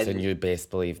god, and you best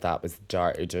believe that was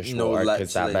dirty dishwater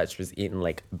because that bitch was eating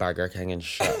like Burger King and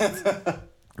shit.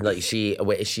 Like she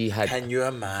had... Can you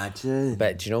imagine?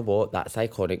 But do you know what? That's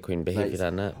iconic queen behaviour,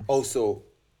 isn't it? Also,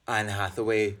 Anne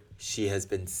Hathaway, she has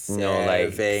been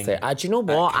serving. Do you know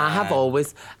what? I have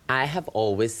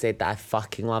always said that I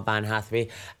fucking love Anne Hathaway.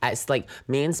 It's like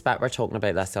me and Spit were talking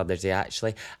about this the other day.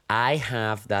 Actually, I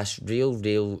have this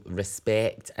real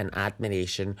respect and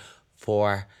admiration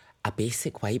for a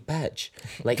basic white bitch.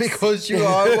 Like Because you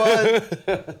are one.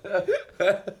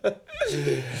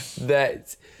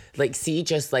 that. Like, see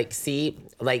this, like,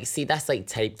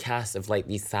 typecast of, like,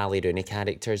 these Sally Rooney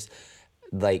characters.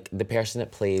 Like, the person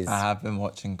that plays... I have been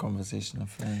watching Conversation of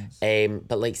Friends.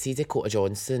 But, like, see Dakota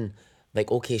Johnson.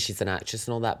 Like, okay, she's an actress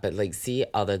and all that, but, like, see,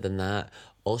 other than that,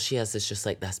 all she is just,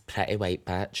 like, this pretty white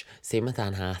bitch. Same with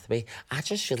Anne Hathaway. I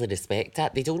just really respect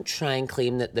that. They don't try and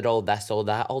claim that they're all this, all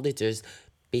that. All they do is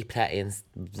be pretty and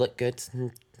look good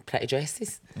and pretty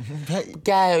dresses.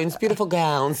 Gowns, beautiful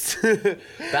gowns. But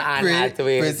Anne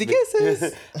Hathaway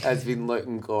has been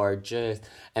looking gorgeous.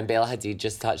 And Bella Hadid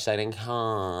just touched down in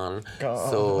Cannes.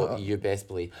 So you best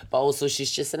believe. But also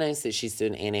she's just announced that she's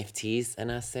doing NFTs,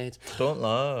 and I said,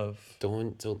 Don't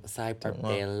Cyber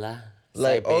Bella.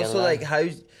 Like, also, Bella. like, how,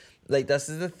 like, this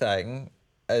is the thing,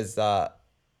 is that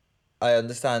I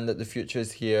understand that the future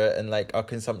is here and like our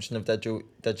consumption of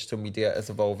digital media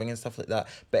is evolving and stuff like that.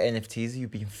 But NFTs, are you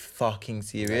being fucking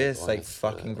serious? Like,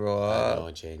 fucking grow up. I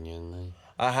know, genuinely.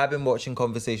 I have been watching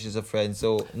Conversations of Friends,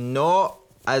 so not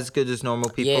as good as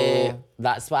normal people. Yeah,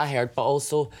 that's what I heard. But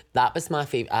also, that was my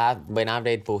favourite. When I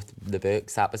read both the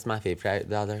books, that was my favourite out of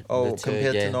the other. Oh, the two,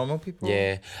 compared to normal people?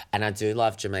 Yeah, and I do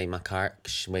love Jemima Kirk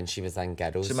when she was in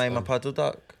Girls. Jemima Puddle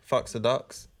Duck fucks the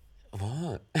ducks.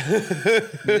 What?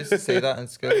 We used to say that in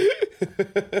school.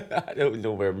 I don't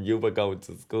know where you were going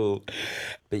to school.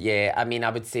 But yeah, I mean, I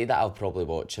would say that I'll probably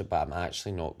watch it, but I'm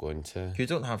actually not going to. You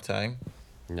don't have time.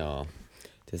 No.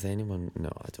 Does anyone?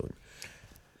 No, I don't.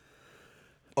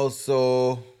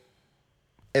 Also,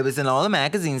 it was in all the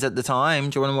magazines at the time.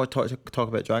 Do you want to talk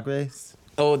about Drag Race?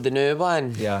 Oh, the new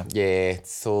one? Yeah. Yeah,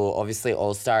 so obviously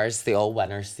All Stars, the All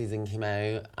Winners season came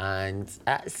out, and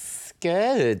it's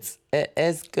good. It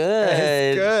is good.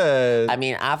 It's good. I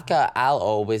mean, I'll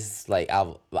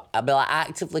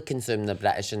actively consume the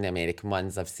British and the American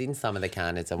ones. I've seen some of the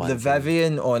Canada ones. The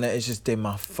Vivian on it is just doing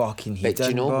my fucking heat. But do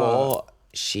you know what?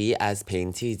 She is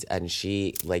painted and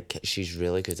she's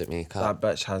really good at makeup. That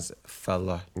bitch has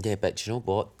filler. Yeah, but do you know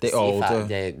what? They all do.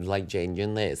 Yeah, like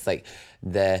genuinely, it's like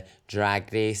the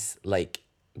Drag Race, like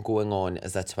going on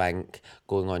as a twink,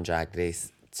 going on Drag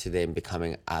Race to then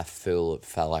becoming a full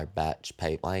filler bitch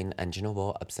pipeline. And do you know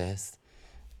what? Obsessed.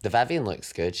 The Vivian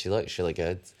looks good. She looks really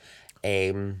good.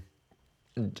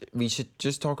 We should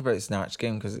just talk about Snatch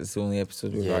Game because it's the only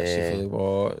episode we've actually fully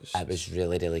watched. It was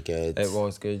really, really good. It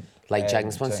was good. Like,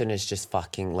 Jinx Monsoon is just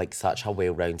fucking, like, such a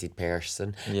well-rounded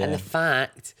person. Yeah. And the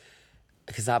fact,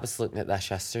 because I was looking at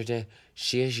this yesterday,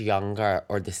 she is younger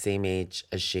or the same age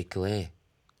as Shake Lee.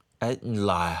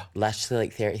 Liar. Literally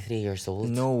like 33 years old.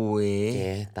 No way.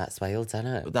 Yeah, that's wild, isn't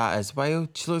it? That is wild.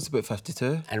 She looks about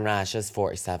 52. And Raja's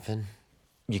 47.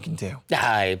 You can tell.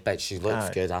 Aye, but she looks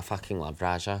Aye. good. I fucking love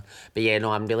Raja. But yeah,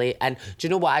 no, I'm really... And do you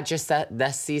know what I just said?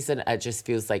 This season, it just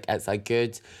feels like it's a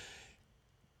good...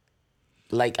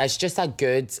 Like, it's just a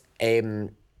good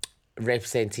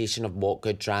representation of what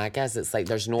good drag is. It's like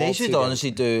there's no... They should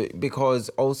honestly do, because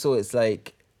also it's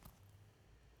like...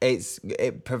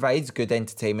 It provides good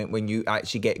entertainment when you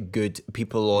actually get good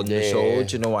people on the show.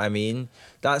 Do you know what I mean?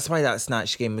 That's why that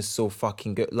Snatch game was so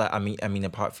fucking good. Like I mean,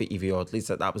 apart from Evie Oddly's,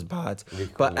 that was bad.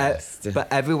 But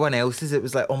everyone else's, it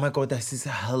was like, oh my god, this is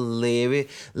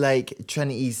hilarious. Like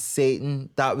Trinity's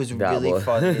Satan, that was really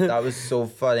funny. That was so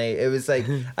funny. It was like,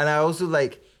 and I also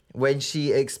like when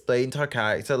she explained her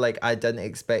character. Like I didn't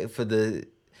expect for the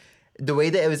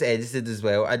way that it was edited as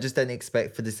well, I just didn't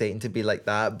expect for the Satan to be like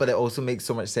that. But it also makes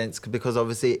so much sense because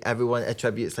obviously everyone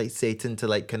attributes like Satan to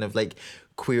like kind of like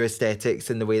queer aesthetics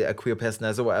and the way that a queer person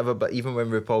is or whatever. But even when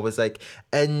RuPaul was like,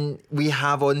 and we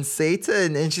have on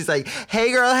Satan, and she's like,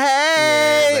 hey girl,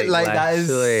 hey! Yeah, like that is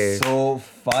so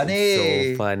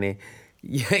funny. So funny.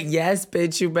 Yes,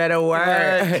 bitch, you better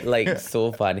work. Like,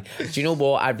 so funny. Do you know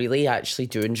what? I really actually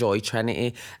do enjoy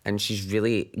Trinity, and she's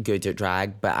really good at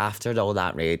drag. But after all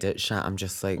that Reddit shit, I'm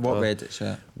just like... What Reddit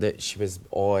shit? That she was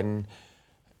on...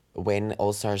 When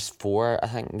All Stars 4, I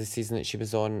think the season that she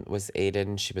was on was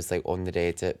airing, she was like on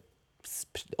Reddit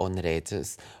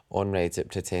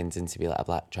pretending to be like a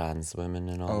black trans woman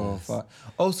and all this. Fuck.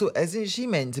 Also, isn't she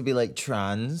meant to be like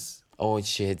trans? Oh,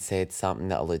 she had said something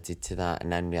that alluded to that,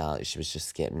 and in reality, she was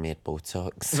just getting made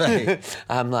Botox. Right.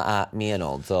 I'm like, me and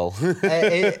old doll.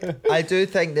 I do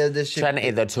think that there should Trinity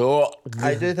the talk.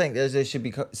 I do think there should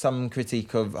be some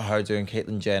critique of her doing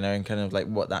Caitlyn Jenner and kind of like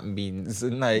what that means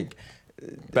and like.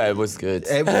 But it was good.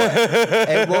 It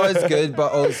was good,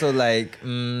 but also like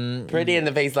pretty in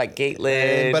the face like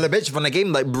Caitlyn. but a bitch from a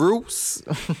game like Bruce.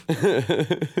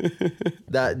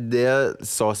 That they're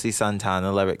saucy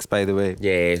Santana lyrics, by the way.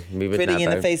 Yeah, we would Pretty never. in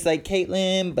the face like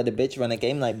Caitlyn, but a bitch run a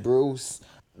game like Bruce.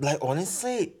 Like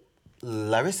honestly,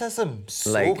 lyricism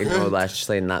so Like, good. you know,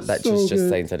 actually, and that bitch has just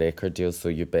signed a record deal, so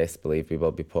you best believe we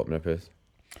will be popping her puss.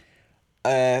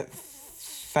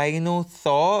 Final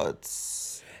thoughts.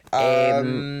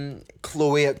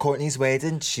 Chloe at Courtney's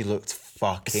wedding, she looked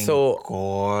fucking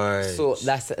gorgeous.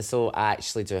 So I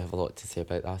actually do have a lot to say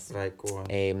about this. Right, go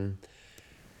on.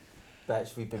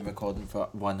 Bitch, we've been recording for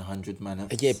 100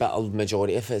 minutes. Yeah, but a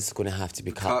majority of it's going to have to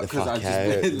be cut the 'cause fuck I've just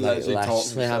out. been literally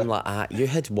talking Literally, I'm shit. like, you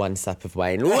had one sip of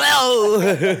wine.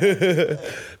 Well,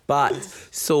 but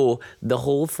so the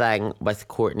whole thing with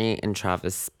Courtney and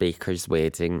Travis Baker's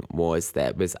wedding was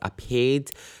that it was a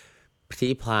paid,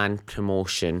 pre-planned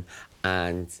promotion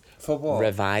and For what?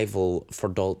 revival for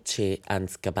Dolce and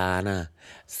Gabbana.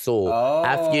 So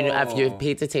if you've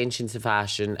paid attention to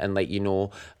fashion and like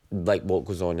like what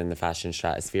goes on in the fashion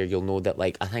stratosphere, you'll know that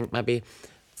like I think maybe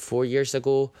 4 years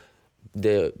ago,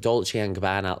 the Dolce and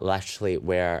Gabbana literally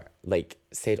were like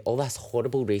said all this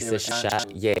horrible racist shit,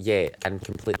 yeah, and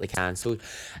completely cancelled.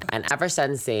 And ever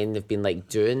since then, they've been like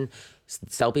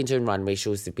still been doing runway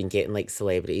shows. They've been getting like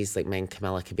celebrities like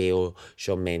Camila Cabello,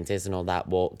 Shawn Mendes, and all that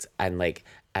walked, and like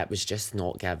it was just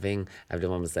not giving.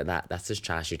 Everyone was like, this is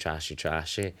trashy.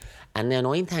 And the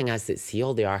annoying thing is that see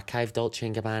all the archive Dolce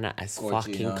 & Gabbana is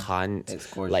fucking cunt. It's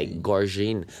gorgine. Like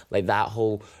gorgine. Like that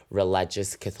whole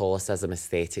religious Catholicism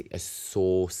aesthetic is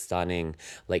so stunning.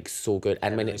 Like so good.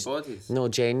 And when it's bodies? no,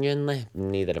 genuinely,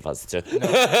 neither of us do. No.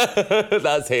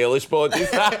 That's Hellish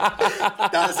bodies.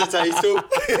 That's the title.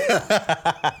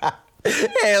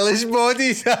 Hellish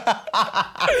bodies.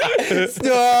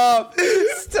 Stop.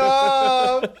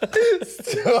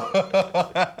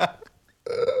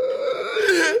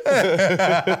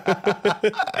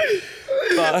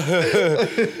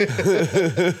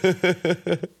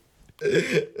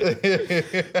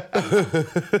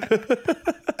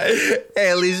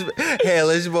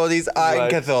 Hellish bodies are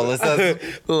Catholicism.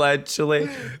 Literally.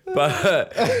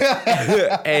 But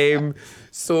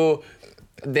so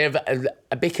they've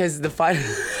because the funny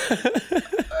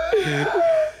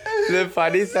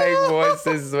thing was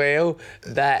as well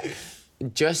that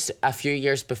just a few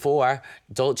years before,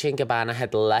 Dolce and Gabbana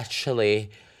had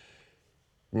literally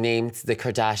named the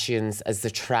Kardashians as the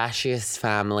trashiest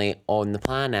family on the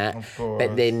planet. Of course.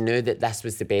 But they knew that this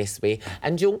was the best way.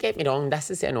 And don't get me wrong, this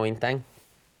is the annoying thing.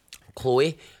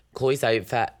 Chloe's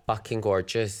outfit, fucking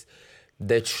gorgeous.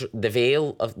 The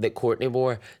veil that Courtney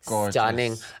wore, Gorgeous.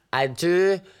 stunning. I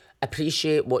do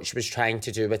appreciate what she was trying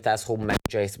to do with this whole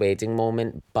mid-dress wedding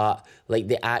moment, but like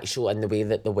the actual and the way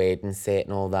that the wedding set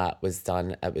and all that was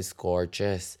done, it was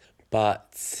gorgeous.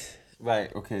 But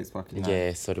Right, okay, it's working now.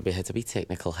 yeah, so we had a wee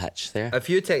technical hitch there. A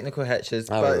few technical hitches,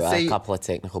 Oh, but a see, couple of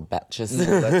technical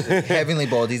bitches. heavenly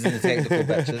bodies in the technical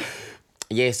bitches.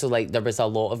 Yeah, so like there was a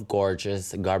lot of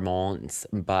gorgeous garments,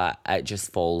 but it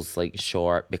just falls like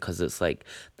short because it's like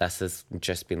this has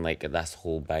just been like this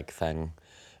whole big thing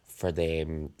for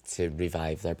them to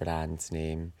revive their brand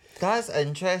name. That's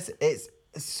interesting. It's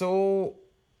so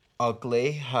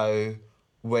ugly how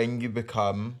when you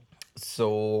become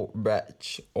so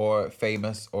rich or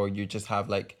famous or you just have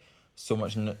like so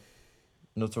much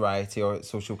notoriety or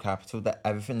social capital that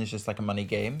everything is just like a money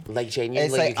game. Like genuinely,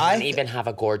 It's like, you can't even have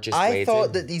a gorgeous I wedding.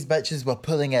 thought that these bitches were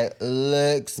pulling out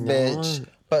looks, bitch.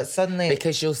 But suddenly...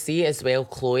 Because you'll see as well,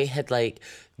 Chloe had like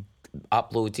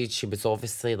uploaded, she was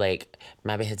obviously like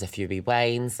maybe had a few wee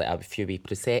wines, like a few wee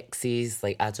proseccis,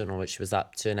 like I don't know what she was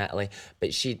up to in Italy,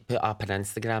 but she'd put up an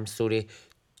Instagram story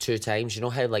 2 times. You know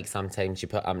how like sometimes you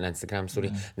put up an Instagram story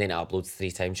and then it uploads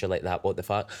 3 times, you're like, that what the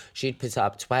fuck? She'd put it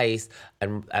up twice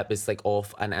and it was like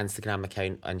off an Instagram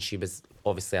account and she was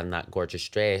obviously in that gorgeous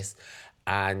dress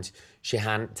and she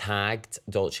hadn't tagged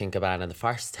Dolce & Gabbana the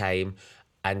first time.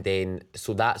 And then,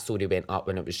 so that story went up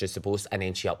when it was just supposed, and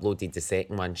then she uploaded the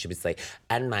second one. She was like,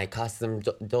 in my custom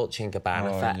Dolce &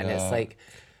 Gabbana fit. And it's like,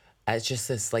 it's just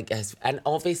this, like, and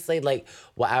obviously, like,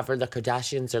 whatever, the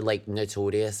Kardashians are, like,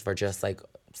 notorious for just, like,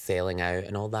 selling out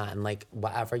and all that. And, like,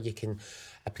 whatever, you can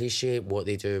appreciate what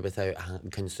they do without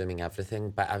consuming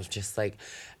everything. But I was just, like,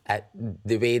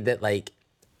 the way that, like,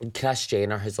 Kris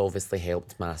Jenner has obviously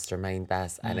helped mastermind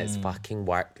this and it's fucking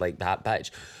worked like that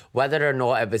bitch. Whether or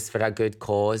not it was for a good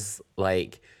cause,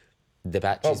 like the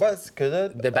bitch what's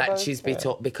good the bitches be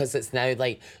taught because it's now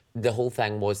like the whole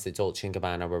thing was that Dolce &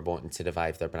 Gabbana were wanting to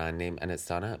revive their brand name and it's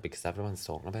done it because everyone's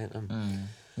talking about them.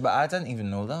 But I didn't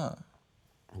even know that.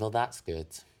 Well, that's good.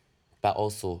 But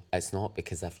also, it's not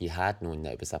because if you had known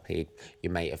that it was a paid,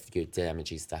 you might have viewed the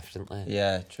images differently.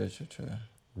 Yeah, true.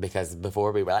 Because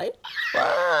before we were like,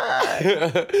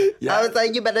 I was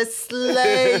like, you better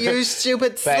slay, you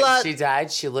stupid but slut. she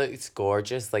did. She looked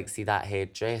gorgeous. Like, see that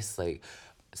headdress? Like,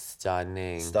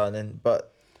 stunning. Stunning.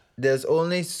 But there's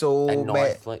only so And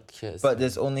many... Northlick. But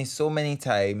there's only so many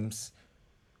times...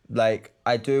 Like,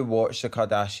 I do watch the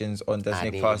Kardashians on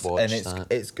Disney need Plus, to watch and that.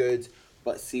 it's good.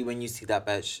 But see, when you see that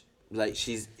bitch... Like,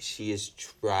 she is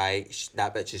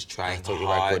that bitch is trying I thought you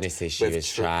were going to say she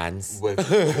was trans. With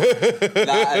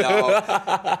that and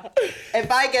all.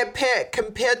 If I get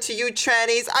compared to you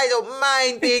trannies, I don't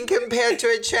mind being compared to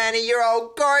a tranny. You're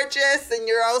all gorgeous and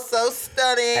you're all so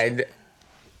stunning. And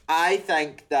I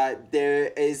think that there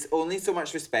is only so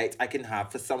much respect I can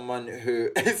have for someone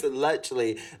who is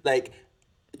literally, like...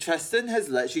 Tristan has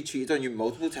literally cheated on you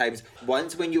multiple times.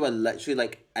 Once when you were literally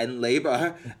like in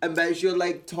labour, and but you're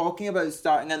like talking about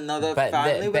starting another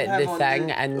family with him the on thing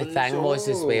the, and the on thing was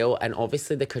as show. well, and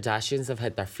obviously the Kardashians have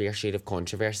had their fair share of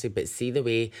controversy, but see the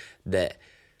way that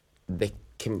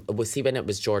see when it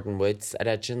was Jordan Woods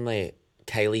originally,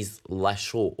 Kylie's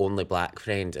literal only black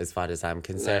friend as far as I'm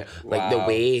concerned. Like the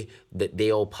way that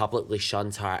they all publicly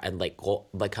shunned her and like got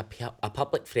like a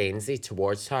public frenzy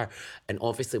towards her. And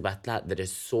obviously with that, there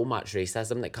is so much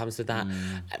racism that comes with that.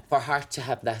 For her to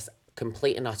have this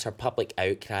complete and utter public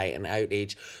outcry and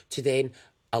outrage to then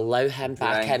allow him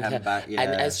back Bring into him back, and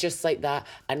yeah. it's just like that.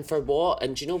 And for what?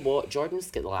 And do you know what?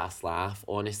 Jordan's got the last laugh,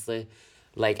 honestly.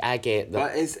 Like, I get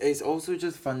that. But it's also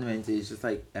just fundamentally, it's just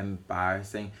like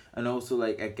embarrassing. And also,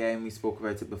 like, again, we spoke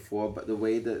about it before, but the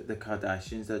way that the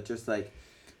Kardashians are just like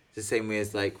the same way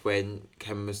as like when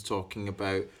Kim was talking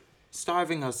about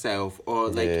starving herself, or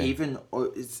like even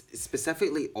or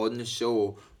specifically on the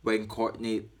show when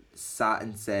Courtney sat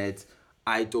and said,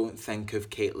 I don't think of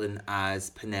Caitlyn as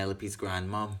Penelope's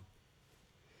grandmom.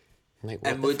 Like, what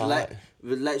And the would fuck?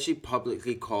 would literally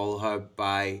publicly call her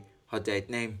by her dead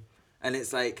name. And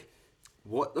it's like,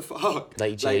 what the fuck?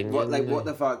 Like, what genuinely.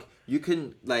 the fuck? You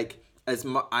can, like,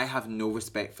 I have no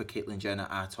respect for Caitlyn Jenner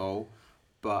at all,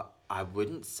 but I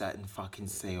wouldn't sit and fucking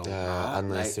say all that.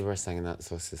 Unless like, they were singing that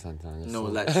Saucy Santana no,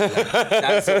 song. literally, like,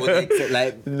 that's the only exit,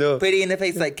 like, No. pretty in the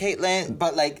face, like, Caitlyn,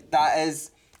 but, like, that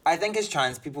is... I think as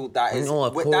trans people, that is... No,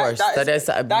 of that- course,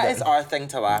 that that is our thing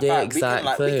to laugh Yeah, at.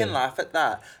 exactly. We can laugh at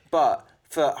that, but...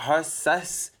 For her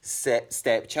cis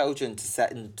stepchildren to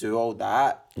sit and do all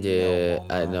that. Yeah, no,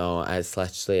 I know. It's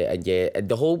literally, and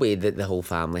the whole way that the whole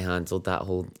family handled that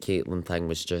whole Caitlyn thing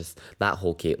was just, that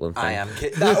whole Caitlyn thing. I am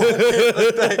that whole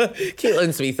Caitlyn thing.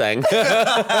 Caitlyn's wee thing.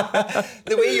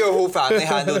 The way your whole family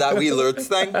handled that wee Lourdes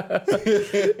thing.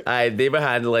 They were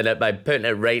handling it by putting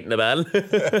it right in the bin.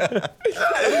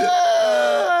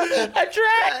 A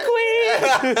drag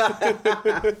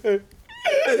queen!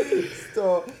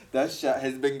 So That shit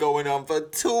has been going on for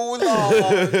too long.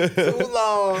 Too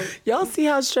long. Y'all see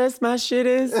how stressed my shit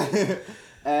is?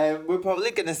 We're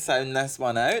probably going to sound this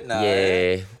one out now.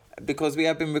 Yeah. Because we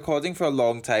have been recording for a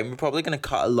long time. We're probably going to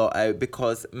cut a lot out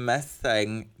because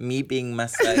me being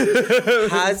missing,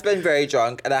 has been very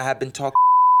drunk, and I have been talking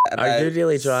about Are you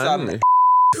really drunk?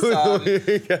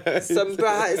 some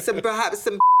perhaps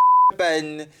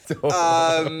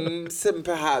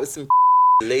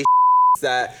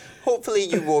that hopefully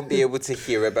you won't be able to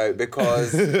hear about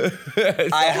because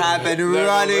I have been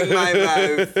running my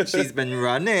mouth. She's been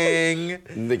running.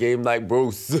 The game like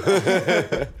Bruce.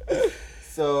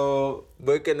 So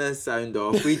we're gonna sound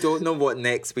off. We don't know what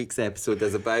next week's episode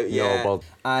is about yet. but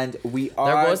and we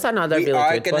are was another really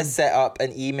good gonna one. set up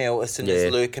an email as soon as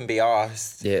Lou can be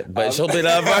asked. Yeah, but she'll be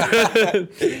never.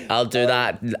 I'll do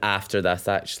that after this,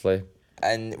 actually.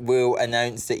 And we'll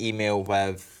announce the email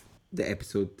with the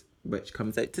episode which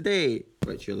comes out today,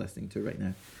 which you're listening to right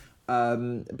now.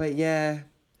 But yeah,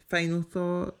 final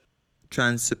thought.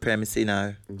 Trans supremacy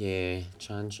now. Yeah,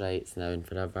 trans rights now and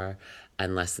forever.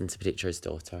 And listen to Preacher's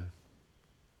Daughter.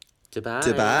 Goodbye.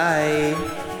 Goodbye.